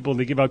 50 people.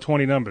 They give out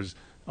 20 numbers.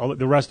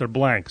 The rest are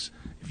blanks.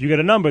 If you get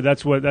a number,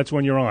 that's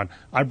when you're on.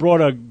 I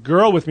brought a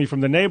girl with me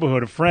from the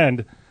neighborhood, a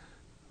friend,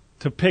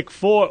 to pick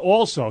 4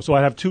 also, so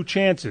I have 2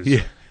 chances.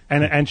 Yeah.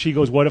 And she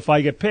goes, "What if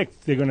I get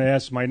picked? They're going to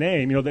ask my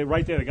name." They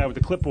right there, the guy with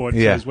the clipboard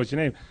says, "What's your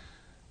name?"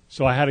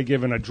 So I had to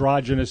give an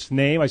androgynous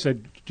name. I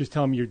said, "Just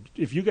tell me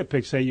if you get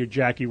picked, say you're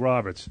Jackie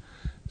Roberts."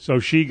 So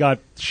she got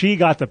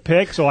the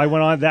pick. So I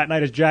went on that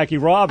night as Jackie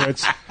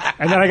Roberts,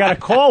 and then I got a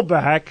call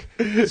back.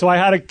 So I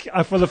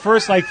had for the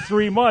first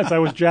 3 months I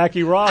was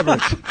Jackie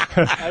Roberts.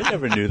 I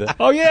never knew that.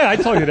 Oh yeah, I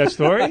told you that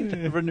story. I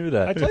never knew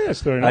that. I told you that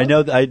story. No? I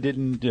know that I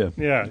didn't.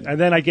 Yeah, and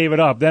then I gave it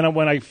up. Then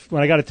when I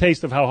got a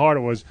taste of how hard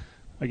it was,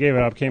 I gave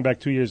it up. Came back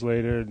 2 years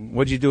later.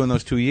 What'd you do in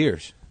those 2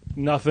 years?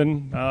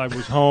 Nothing. I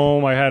was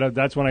home.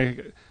 That's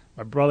when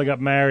my brother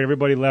got married.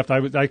 Everybody left.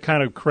 I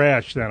kind of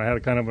crashed then. I had a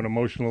kind of an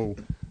emotional.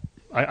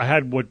 I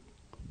had what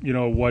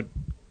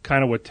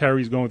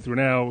Terry's going through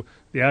now,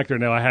 the actor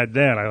now. I had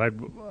then.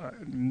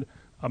 I'm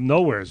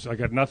nowheres. I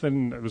got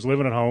nothing. I was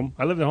living at home.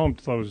 I lived at home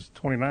until I was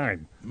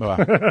 29.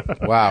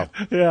 Wow.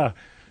 Yeah.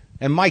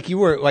 And Mike, you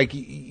were like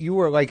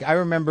I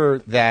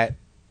remember that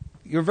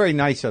you were very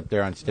nice up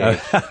there on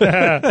stage,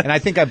 and I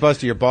think I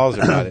busted your balls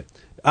about it.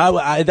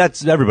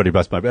 That's everybody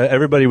busts my.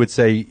 Everybody would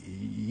say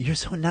you're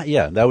so not.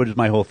 Yeah, that was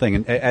my whole thing.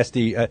 And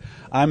SD,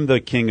 I'm the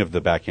king of the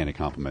backhanded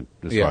compliment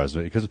as far as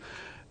because.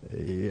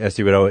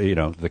 SD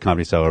would, the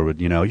Comedy Cellar would,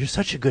 you're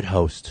such a good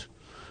host.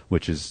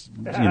 which is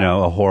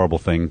a horrible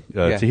thing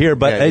to hear,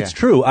 but it's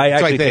true. I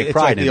actually take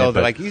pride in it.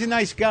 Like he's a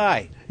nice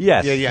guy.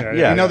 Yes,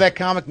 yeah. You know that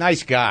comic,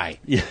 Nice Guy.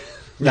 Yeah,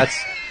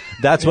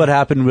 that's what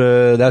happened.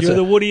 You're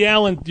the Woody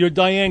Allen. You're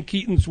Diane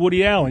Keaton's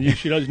Woody Allen.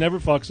 She never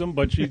fucks him,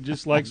 but she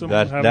just likes him.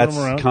 That's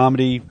him around.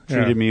 Comedy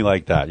treated me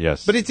like that.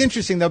 Yes, but it's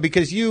interesting though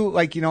because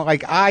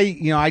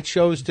I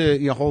chose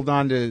to hold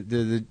on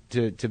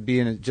to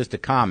being just a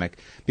comic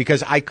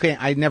because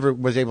I never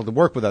was able to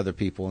work with other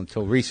people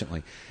until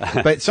recently.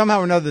 But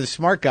somehow or another, the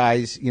smart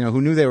guys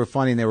who knew they were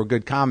funny and they were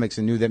good comics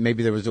and knew that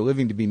maybe there was a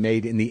living to be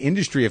made in the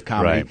industry of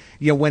comedy,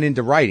 went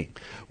into writing.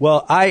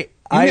 Well, I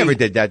never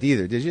did that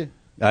either, did you?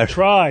 I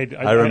tried.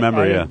 I remember.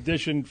 I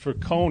auditioned for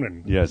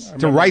Conan. Yes,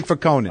 to write for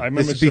Conan. I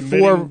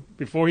remember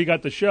before he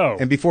got the show,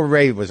 and before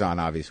Ray was on,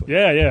 obviously.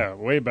 Yeah,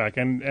 way back,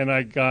 and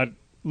I got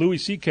Louis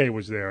C.K.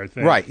 was there, I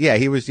think. Right. Yeah,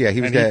 he was. Yeah,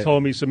 he was. And he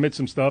told me submit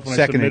some stuff, and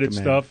I submitted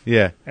stuff.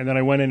 Yeah. And then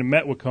I went in and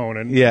met with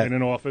Conan in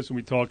an office, and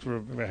we talked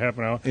for half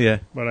an hour. Yeah.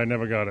 But I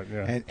never got it.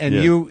 Yeah. And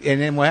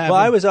then what happened?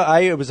 Well,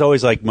 I was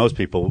always like most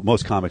people,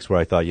 most comics, where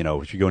I thought,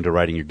 if you go into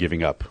writing, you're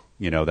giving up.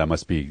 That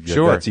must be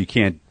sure. That's you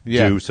can't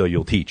do, so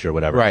you'll teach or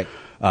whatever. Right.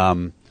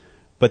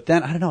 But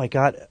then I don't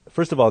know.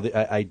 First of all,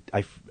 I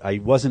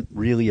wasn't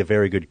really a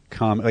very good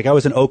comic. Like I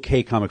was an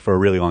okay comic for a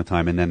really long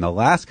time, and then the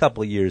last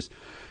couple of years,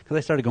 because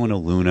I started going to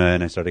Luna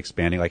and I started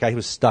expanding. Like I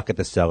was stuck at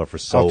the Cellar for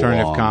so long.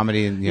 Alternative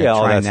comedy and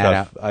all trying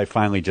that stuff. out. I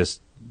finally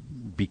just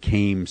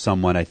became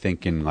someone. I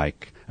think I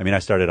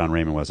started on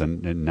Raymond was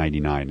in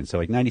 99, and so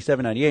like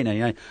 97, 98,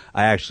 99,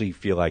 I actually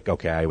feel like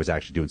okay, I was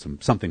actually doing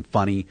something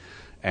funny,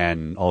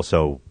 and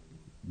also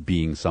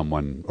being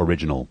someone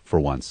original for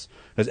once.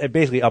 Because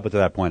basically up until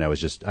that point,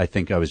 I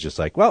think I was just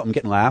like, well, I'm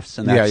getting laughs,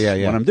 and that's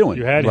what I'm doing.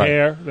 You had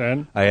hair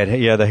then. I had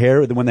the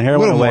hair. When the hair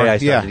went away, I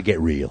started to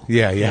get real. But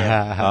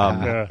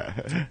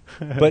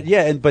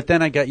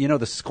then I got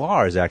the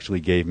Sklar's actually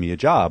gave me a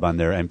job on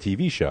their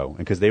MTV show,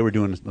 because they were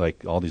doing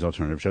like all these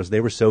alternative shows. They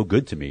were so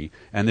good to me,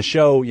 and the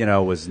show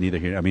was neither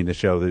here. I mean, the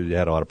show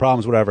had a lot of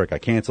problems, whatever. It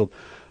got canceled,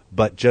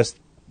 but just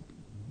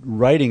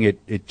writing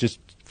it just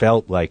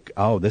felt like,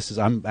 oh, I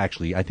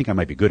think I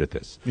might be good at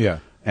this. Yeah,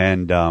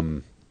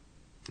 and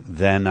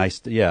then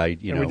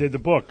and we did the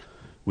book.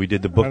 We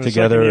did the book and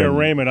together. The second year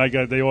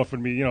Raymond, they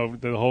offered me,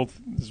 the whole.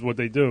 This is what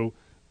they do: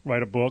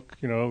 write a book.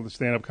 The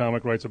stand-up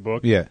comic writes a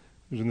book. Yeah. It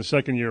was in the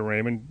second year of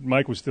Raymond.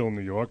 Mike was still in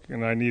New York,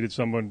 and I needed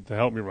someone to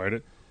help me write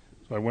it.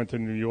 So I went to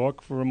New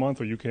York for a month,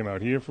 or you came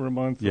out here for a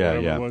month.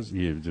 It was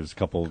a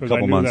couple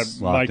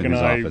months locked in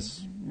his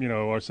office.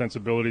 Our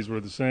sensibilities were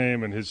the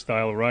same, and his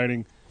style of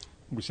writing.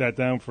 We sat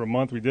down for a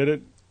month. We did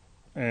it,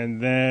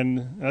 and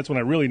then that's when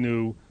I really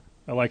knew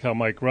I like how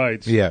Mike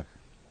writes. Yeah.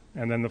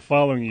 And then the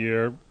following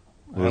year,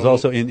 there was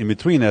also in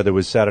between there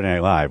was Saturday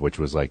Night Live, which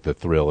was like the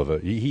thrill of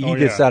it. He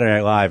did Saturday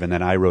Night Live, and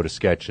then I wrote a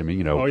sketch. I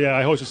mean, Oh yeah,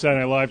 I hosted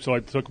Saturday Night Live, so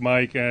I took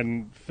Mike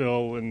and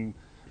Phil and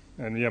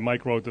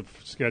Mike wrote the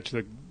sketch,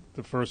 the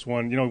first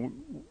one.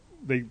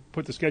 They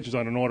put the sketches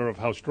on in order of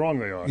how strong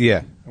they are.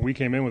 Yeah. And we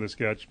came in with a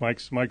sketch.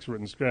 Mike's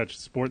written sketch,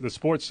 the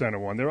Sports Center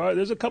one.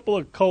 There's a couple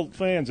of cult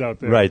fans out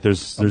there. Right.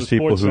 There's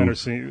people who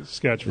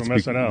sketch from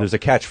SNL. There's a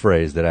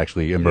catchphrase that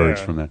actually emerged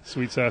from that.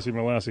 Sweet Sassy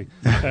Molassie.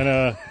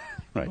 And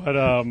right.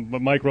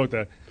 But Mike wrote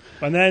that.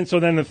 And then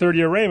the third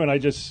year Raymond,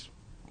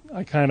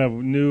 I kind of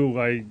knew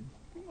I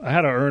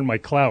had to earn my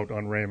clout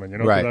on Raymond,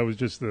 because I was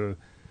just the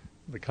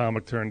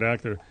comic turned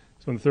actor.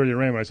 So in the third year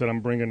Raymond, I said,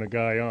 I'm bringing a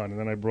guy on. And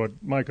then I brought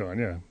Mike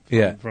on,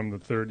 from the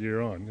third year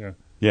on, yeah.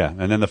 Yeah,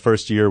 and then the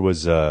first year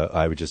was,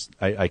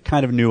 I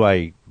kind of knew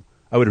I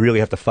would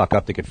really have to fuck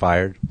up to get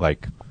fired, but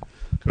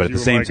at the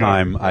same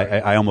time,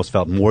 I almost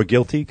felt more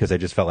guilty, because I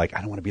just felt like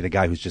I don't want to be the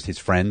guy who's just his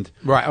friend,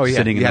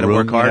 sitting in the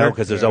room,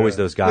 because there's always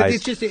those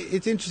guys. But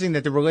it's interesting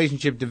that the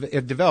relationship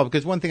developed,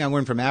 because one thing I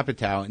learned from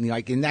Apatow,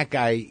 and in that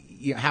guy,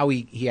 how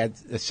he had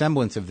a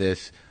semblance of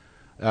this,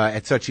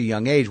 at such a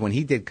young age, when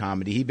he did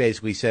comedy, he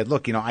basically said,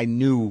 look, I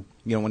knew,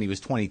 when he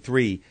was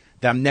 23,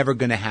 that I'm never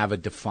going to have a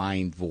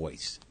defined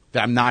voice,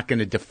 that I'm not going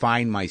to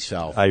define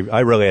myself. I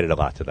related a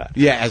lot to that.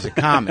 Yeah, as a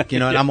comic,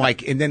 and I'm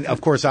like, and then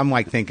of course I'm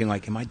like thinking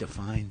like, am I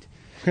defined?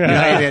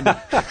 I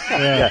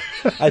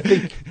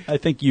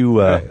think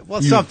you.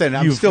 Something.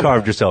 I'm you've still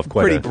carved yourself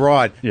quite pretty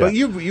broad, yeah. but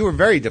you were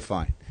very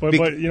defined. But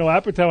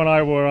Apatow and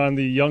I were on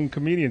the Young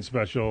Comedian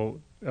special,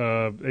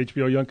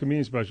 HBO Young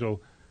Comedian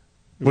special.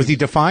 Was he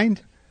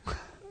defined?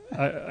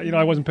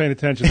 I wasn't paying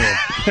attention to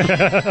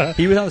him.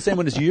 He was on the same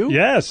one as you?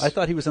 Yes. I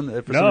thought he was on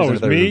the. No, it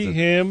was me,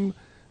 him,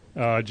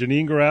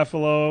 Janine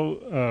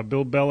Garofalo,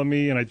 Bill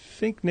Bellamy, and I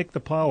think Nick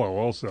DiPaolo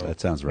also.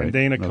 That sounds right. And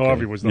Dana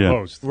Carvey was the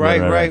host.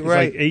 Right. It's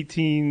like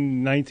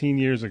 18, 19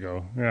 years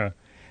ago. Yeah.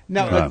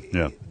 Now,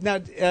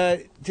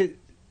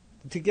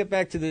 to get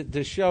back to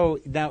the show,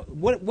 now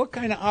what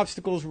kind of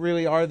obstacles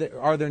really are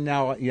there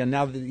now?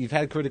 Now that you've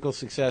had critical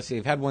success,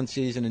 you've had one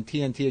season, and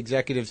TNT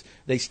executives,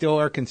 they still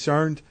are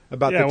concerned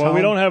about the tone? Yeah, well,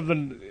 we don't have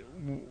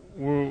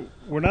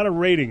we're not a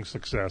rating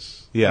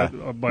success. Yeah.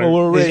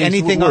 We're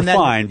anything on that?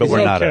 Fine, but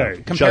we're not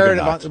a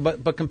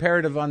comparative. But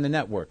comparative on the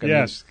network.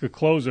 The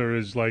Closer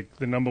is like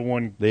the number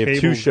one. They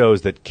have two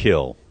shows that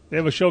kill. They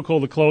have a show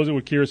called The Closer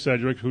with Kira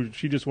Sedgwick, who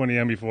she just won the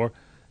Emmy for,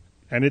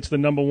 and it's the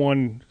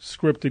 #1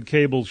 scripted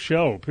cable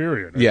show.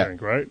 Period. I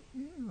think, right?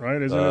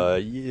 Right? Isn't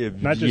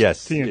it? Not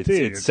just TNT.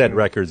 It's set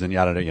records and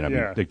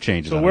yada, big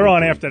changes. So we're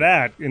on after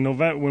that in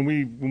November.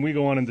 When we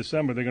go on in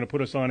December, they're going to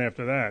put us on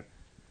after that.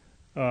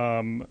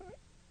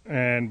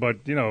 But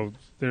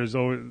there's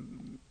always,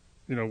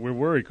 we're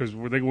worried because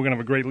we're going to have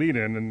a great lead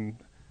in, and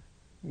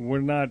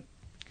we're not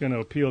going to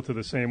appeal to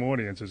the same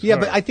audience as her.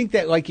 But I think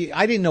that I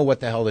didn't know what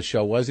the hell the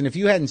show was, and if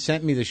you hadn't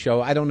sent me the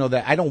show, I don't know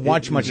that. I don't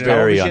watch much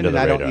television, and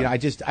I don't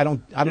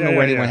know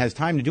where anyone has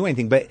time to do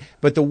anything. But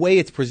the way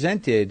it's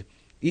presented,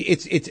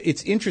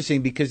 it's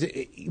interesting because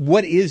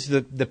what is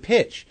the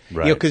pitch?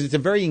 Right. Because it's a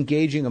very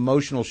engaging,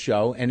 emotional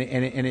show, and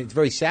it's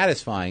very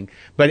satisfying.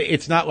 But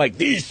it's not like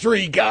these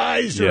three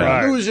guys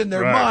are losing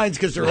their minds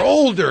because they're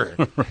older.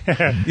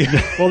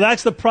 Well,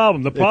 that's the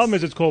problem. The problem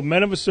is it's called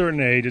Men of a Certain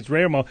Age. It's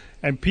rare, and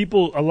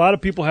a lot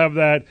of people have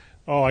that.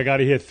 Oh, I got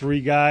to hear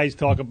three guys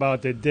talk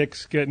about their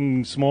dicks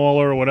getting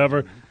smaller or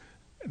whatever.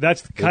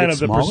 That's kind of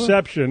the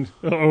perception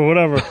or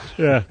whatever.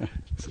 Yeah,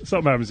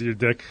 something happens to your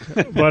dick,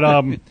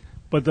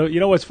 But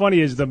what's funny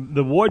is the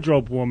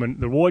wardrobe woman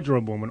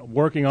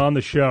working on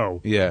the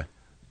show. Yeah,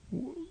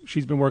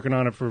 she's been working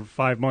on it for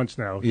 5 months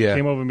now. She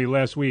came over to me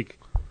last week,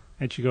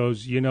 and she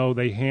goes,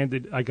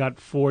 I got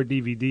 4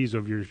 DVDs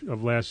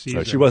of last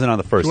season. She wasn't on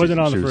the first. She wasn't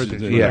on the first.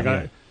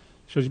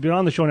 So she's been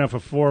on the show now for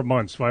 5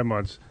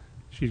 months.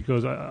 She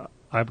goes,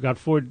 I've got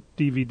 4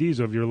 DVDs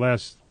of your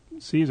last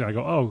season. I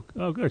go,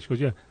 oh, good. She goes,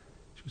 yeah.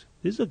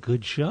 This is a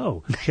good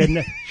show.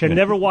 She had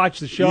never watched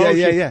the show.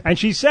 Yeah. And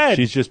she said...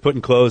 She's just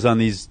putting clothes on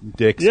these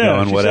dicks,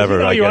 going whatever.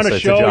 Says, I you're guess on a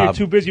that's show, job. you're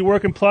too busy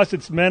working, plus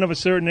it's Men of a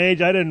Certain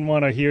Age. I didn't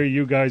want to hear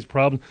you guys'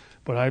 problems,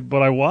 but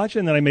I watch it,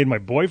 and then I made my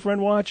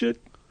boyfriend watch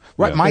it.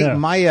 Right,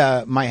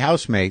 my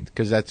housemate,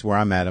 because that's where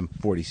I'm at. I'm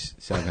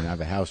 47. I have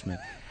a housemate.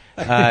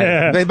 But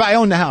I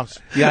own the house.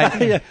 I'll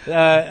bring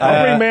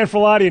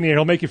Manfrotati in here.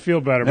 He'll make you feel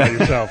better about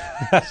yourself.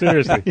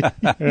 Seriously.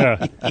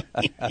 Yeah.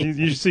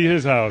 You should see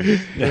his house.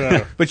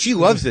 Yeah. But she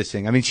loves this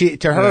thing. I mean,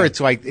 to her,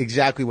 it's like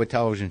exactly what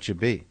television should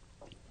be.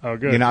 Oh,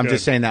 good. I'm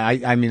just saying that.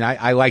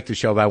 I like the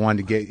show, but I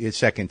wanted to get a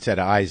second set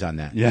of eyes on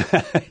that. Yeah.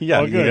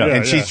 Oh, good.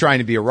 And she's trying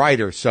to be a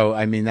writer, so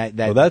I mean that.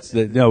 Well, that's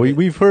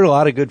we've heard a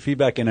lot of good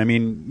feedback, and I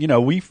mean,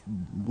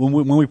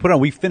 when we put on,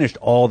 we finished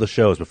all the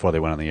shows before they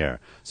went on the air,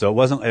 so it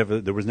wasn't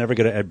ever, there was never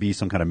going to be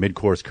some kind of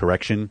mid-course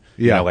correction.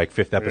 Like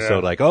 5th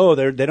episode, like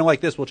they don't like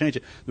this, we'll change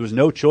it. There was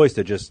no choice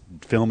to just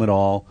film it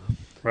all.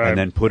 Right. And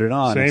then put it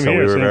on. Same so here,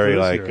 we were very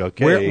year.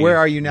 Okay. Where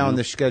are you now in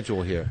the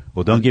schedule here?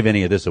 Well, don't give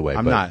any of this away.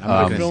 I'm not.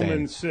 I'm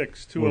filming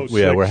 206.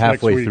 Yeah, we're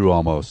halfway through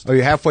almost. Oh,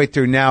 you're halfway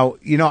through now.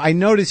 I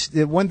noticed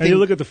that one thing. And you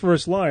look at the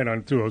first line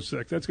on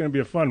 206. That's going to be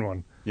a fun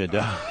one. Yeah.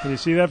 Can you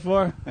see that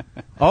far?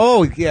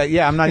 Oh,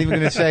 yeah. I'm not even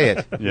going to say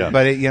it. Yeah.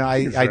 But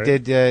I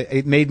did.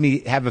 It made me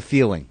have a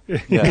feeling.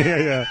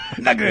 Yeah.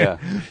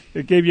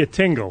 It gave you a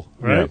tingle,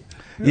 right?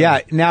 Yeah.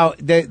 Now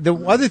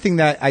the other thing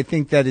that I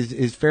think that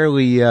is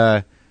fairly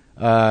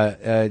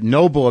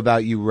noble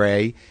about you,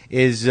 Ray,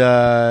 is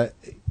like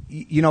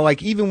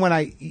even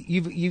when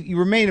you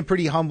remain a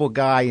pretty humble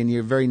guy, and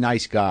you're a very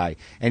nice guy.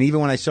 And even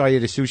when I saw you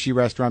at a sushi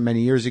restaurant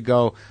many years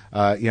ago,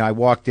 I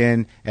walked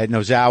in at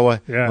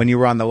Nozawa when you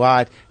were on the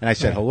lot, and I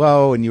said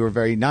hello, and you were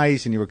very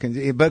nice, and you were.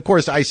 But of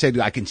course, I said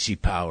I can see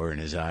power in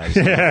his eyes.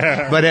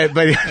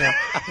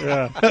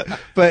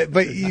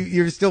 But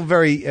you're still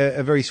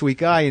a very sweet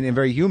guy and a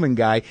very human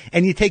guy,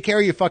 and you take care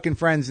of your fucking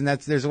friends, and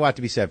there's a lot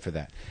to be said for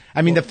that.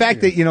 I mean, the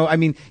fact that you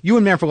and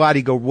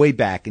Manfrotati go way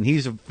back, and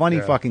he's a funny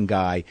fucking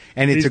guy,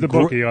 and it's he's the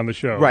bookie on the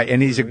show, right?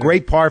 And he's a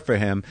great part for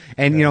him,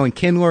 and and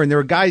Kindler, and there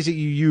are guys that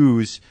you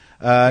use,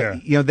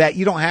 that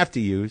you don't have to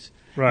use.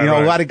 Right,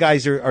 a lot of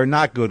guys are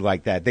not good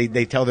like that.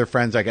 They tell their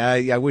friends like,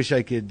 I wish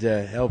I could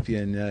help you.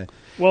 And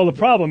well, the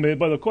problem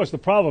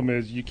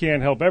is you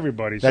can't help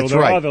everybody. So that's there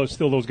right. are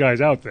still those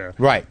guys out there,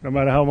 right? No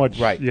matter how much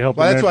you help.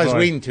 Well, that's what I was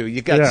leading to.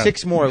 You got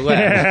 6 more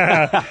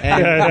left.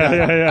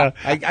 Yeah.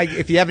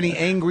 If you have any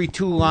angry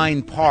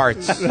 2-line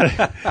parts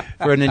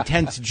for an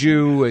intense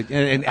Jew,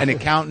 an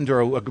accountant,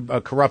 or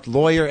a corrupt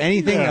lawyer,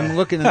 anything, I'm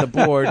looking at the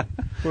board.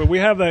 Well, we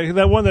have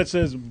that one that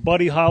says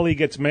Buddy Holly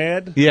gets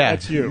mad. Yeah,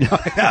 that's you.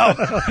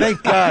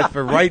 Thank God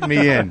for writing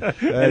me in. That's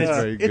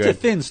very good. It's a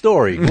thin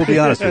story. We'll be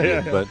honest with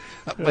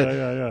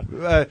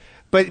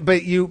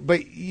you,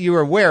 but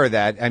you're aware of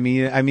that. I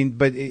mean,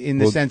 but in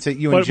the sense that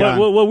you and John.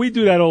 Well, we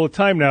do that all the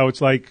time now.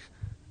 It's like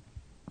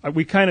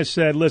we kind of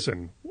said,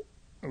 listen,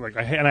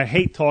 I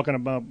hate talking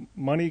about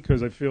money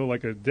because I feel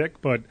like a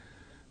dick, but.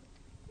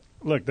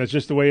 Look, that's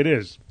just the way it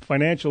is.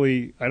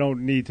 Financially, I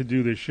don't need to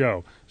do this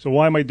show. So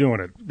why am I doing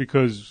it?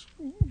 Because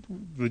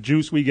the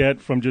juice we get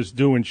from just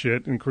doing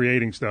shit and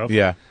creating stuff.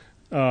 Yeah.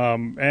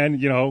 And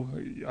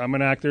I'm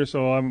an actor,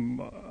 so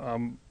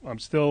I'm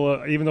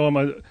still even though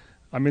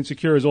I'm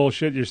insecure as all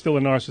shit. You're still a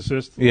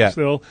narcissist. Yeah.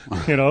 Still,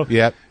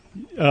 Yep.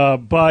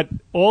 But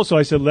also,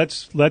 I said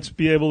let's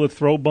be able to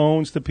throw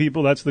bones to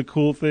people. That's the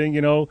cool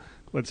thing,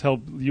 Let's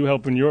help you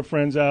helping your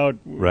friends out.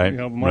 Right.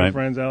 My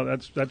friends out.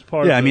 That's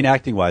part of it. I mean,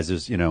 acting wise,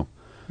 there's,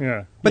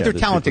 Yeah. But they're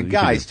talented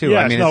guys, too.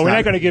 Yes, I mean, no, it's we're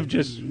not not going to give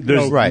just...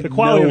 right. The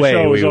quality of the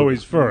show is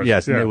always first.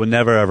 Yes, they will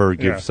never, ever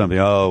give something,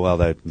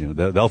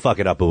 they'll fuck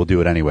it up, but we'll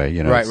do it anyway.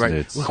 Right.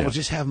 Look, we'll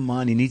just have him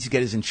on. He needs to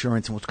get his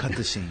insurance, and we'll cut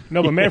the scene.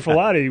 No, but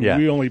Manfrotati,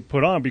 we only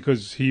put on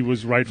because he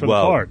was right for the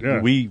part.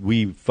 Yeah.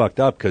 We fucked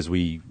up because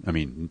it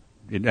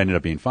ended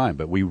up being fine,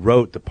 but we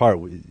wrote the part.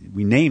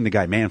 We named the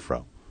guy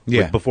Manfro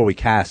before we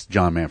cast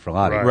John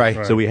Manfrotati.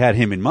 Right. So we had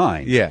him in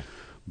mind. Yeah.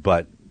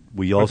 But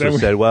we also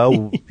said,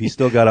 well, he's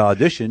still got to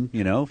audition,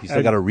 he's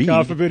still got to read.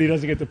 God forbid he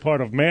doesn't get the part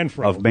of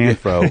Manfro.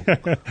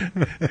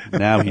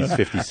 Now he's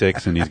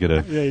 56 and he's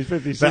going to... Yeah, he's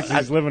 56 and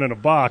he's living in a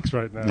box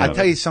right now. I'll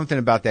tell you something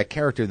about that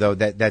character, though,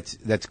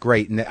 that's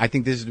great. And I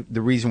think this is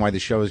the reason why the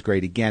show is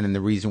great again, and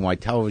the reason why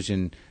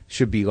television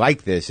should be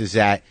like this is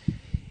that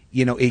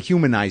it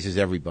humanizes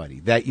everybody.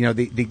 That,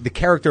 the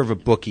character of a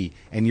bookie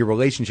and your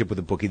relationship with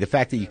a bookie, the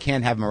fact that you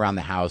can't have him around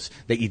the house,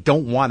 that you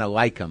don't want to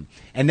like him,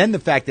 and then the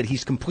fact that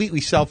he's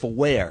completely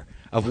self-aware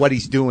of what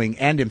he's doing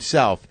and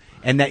himself,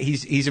 and that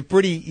he's a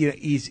pretty,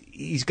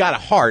 he's got a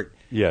heart.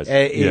 Yes.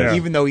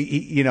 Even though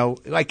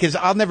because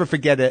I'll never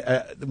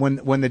forget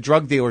when the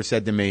drug dealer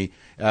said to me,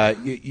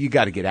 "You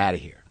got to get out of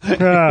here."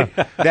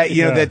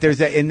 that there's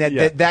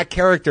that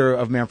character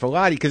of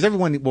Manfrotati, because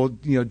everyone will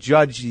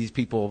judge these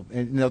people,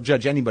 and they'll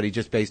judge anybody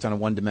just based on a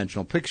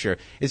one-dimensional picture.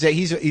 Is that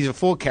he's a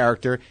full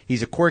character,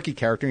 he's a quirky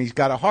character, and he's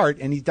got a heart,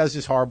 and he does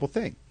this horrible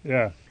thing.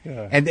 Yeah.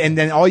 And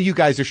then all you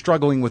guys are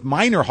struggling with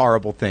minor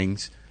horrible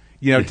things,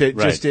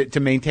 to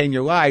maintain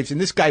your lives, and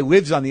this guy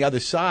lives on the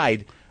other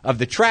side of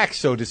the tracks,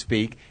 so to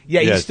speak.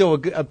 He's still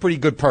a pretty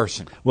good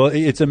person. Well,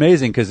 it's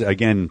amazing because,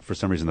 again, for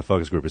some reason the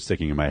focus group is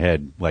sticking in my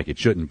head like it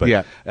shouldn't.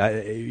 But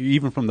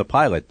even from the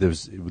pilot,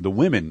 there's the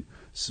women.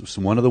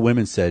 One of the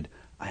women said,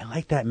 "I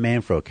like that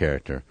Manfro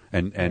character,"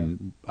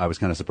 and I was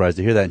kind of surprised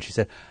to hear that. And she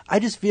said, "I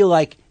just feel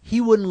like he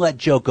wouldn't let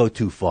Joe go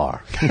too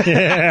far."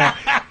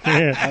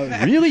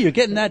 Really, you're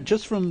getting that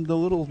just from the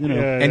little,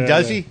 And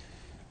does he?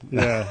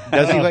 Yeah.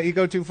 Does he let you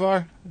go too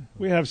far?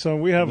 We have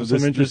some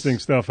interesting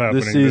stuff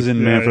happening. This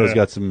season, Manfro's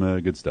got some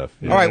good stuff.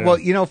 All right,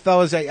 well,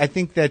 fellas, I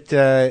think that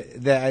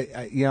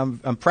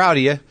I'm proud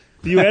of you.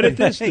 Do you edit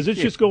this? Does it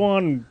just go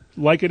on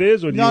like it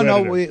is, or do you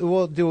edit it?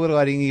 We'll do a little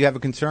editing. You have a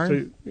concern?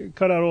 So you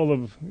cut out all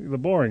of the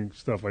boring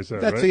stuff I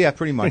said, right? Yeah,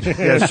 pretty much.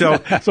 So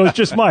it's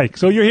just Mike.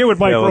 So you're here with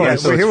Mike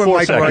Royce. So we're here with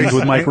Mike Royce.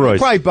 With Mike Royce. We'll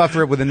probably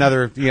buffer it with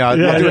another, I'll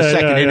do a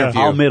second interview.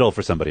 I'll middle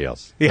for somebody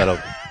else.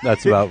 Yeah.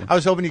 That's about... I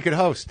was hoping you could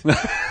host.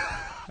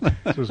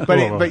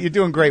 But you're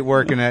doing great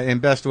work,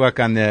 and best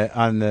luck on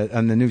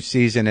the new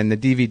season, and the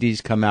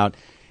DVDs come out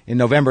in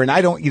November. And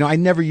I don't, I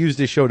never use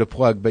this show to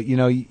plug, but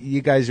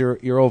you guys are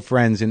your old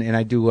friends, and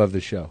I do love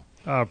the show.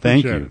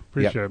 Thank you.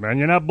 Appreciate it, man.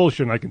 You're not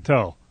bullshitting, I can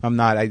tell. I'm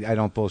not. I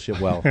don't bullshit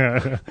well.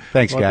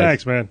 Thanks,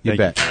 guys. Thanks, man. You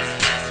bet.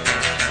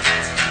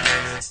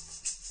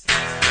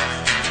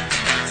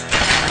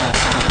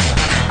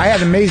 I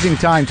had an amazing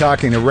time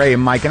talking to Ray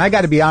and Mike, and I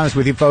got to be honest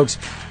with you, folks.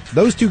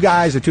 Those two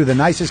guys are two of the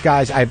nicest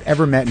guys I've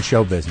ever met in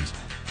show business.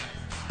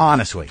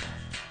 Honestly.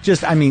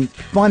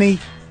 Funny,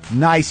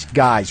 nice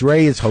guys.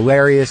 Ray is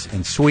hilarious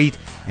and sweet,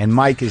 and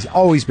Mike has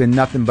always been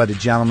nothing but a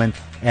gentleman,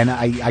 and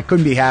I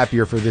couldn't be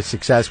happier for the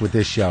success with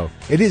this show.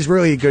 It is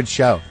really a good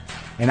show,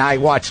 and I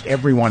watched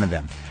every one of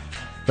them.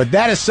 But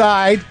that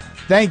aside,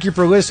 thank you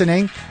for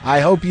listening.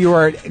 I hope you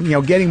are,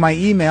 getting my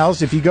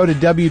emails. If you go to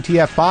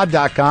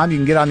WTFpod.com, you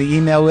can get on the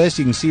email list.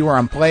 You can see where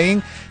I'm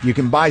playing. You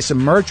can buy some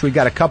merch. We've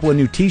got a couple of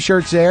new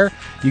T-shirts there.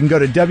 You can go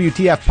to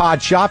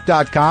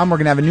WTFpodshop.com. We're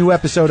going to have a new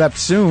episode up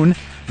soon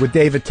with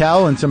Dave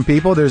Attell and some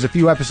people. There's a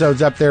few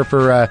episodes up there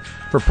for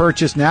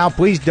purchase now.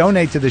 Please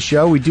donate to the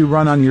show. We do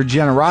run on your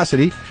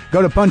generosity.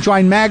 Go to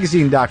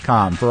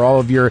punchlinemagazine.com for all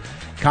of your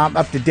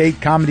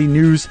up-to-date comedy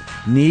news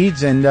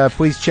needs, and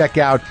please check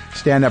out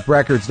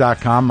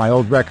standuprecords.com, my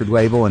old record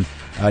label, and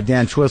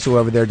Dan Schwissel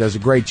over there does a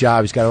great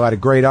job. He's got a lot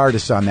of great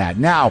artists on that.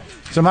 Now,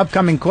 some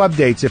upcoming club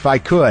dates, if I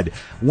could.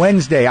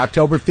 Wednesday,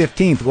 October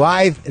 15th,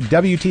 live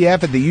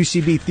WTF at the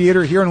UCB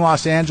Theater here in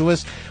Los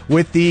Angeles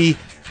with the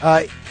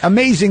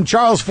amazing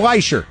Charles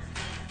Fleischer,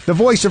 the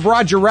voice of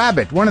Roger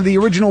Rabbit, one of the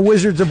original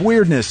Wizards of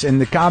Weirdness in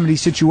the comedy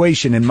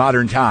situation in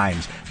modern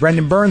times.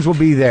 Brendan Burns will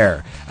be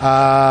there.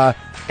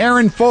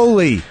 Erin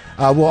Foley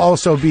will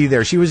also be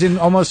there. She was in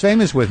Almost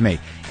Famous with me.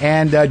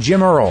 And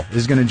Jim Earl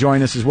is going to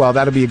join us as well.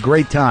 That'll be a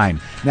great time.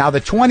 Now, the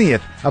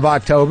 20th of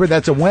October,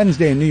 that's a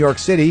Wednesday in New York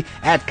City,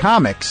 at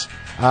Comics,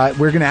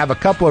 we're going to have a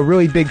couple of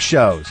really big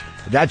shows.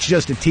 That's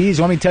just a tease.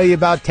 Let me tell you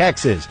about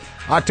Texas.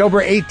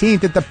 October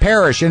 18th at the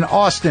Parish in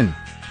Austin.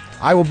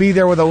 I will be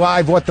there with a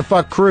live What the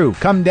Fuck crew.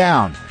 Come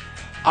down.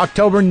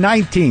 October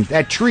 19th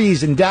at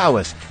Trees in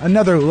Dallas.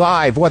 Another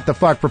live What the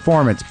Fuck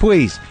performance.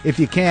 Please, if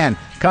you can,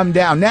 come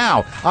down.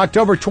 Now,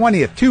 October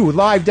 20th, 2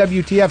 live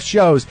WTF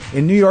shows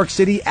in New York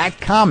City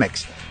at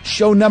Comics.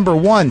 Show number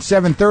 1,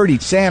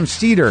 7:30, Sam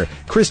Cedar,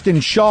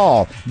 Kristen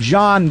Shaw,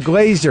 John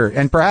Glazer,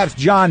 and perhaps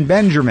John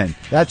Benjamin.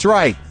 That's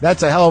right.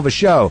 That's a hell of a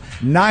show.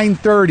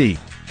 9:30,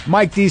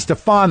 Mike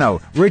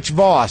DiStefano, Rich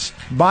Voss,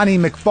 Bonnie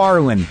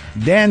McFarlane,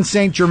 Dan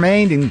St.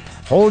 Germain, and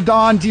hold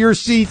on to your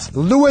seats,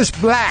 Louis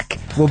Black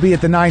will be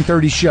at the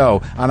 9:30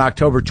 show on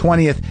October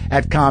 20th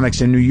at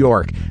Comics in New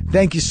York.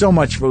 Thank you so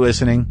much for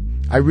listening.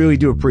 I really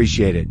do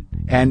appreciate it.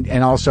 And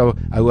also,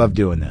 I love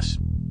doing this.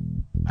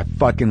 I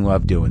fucking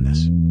love doing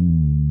this.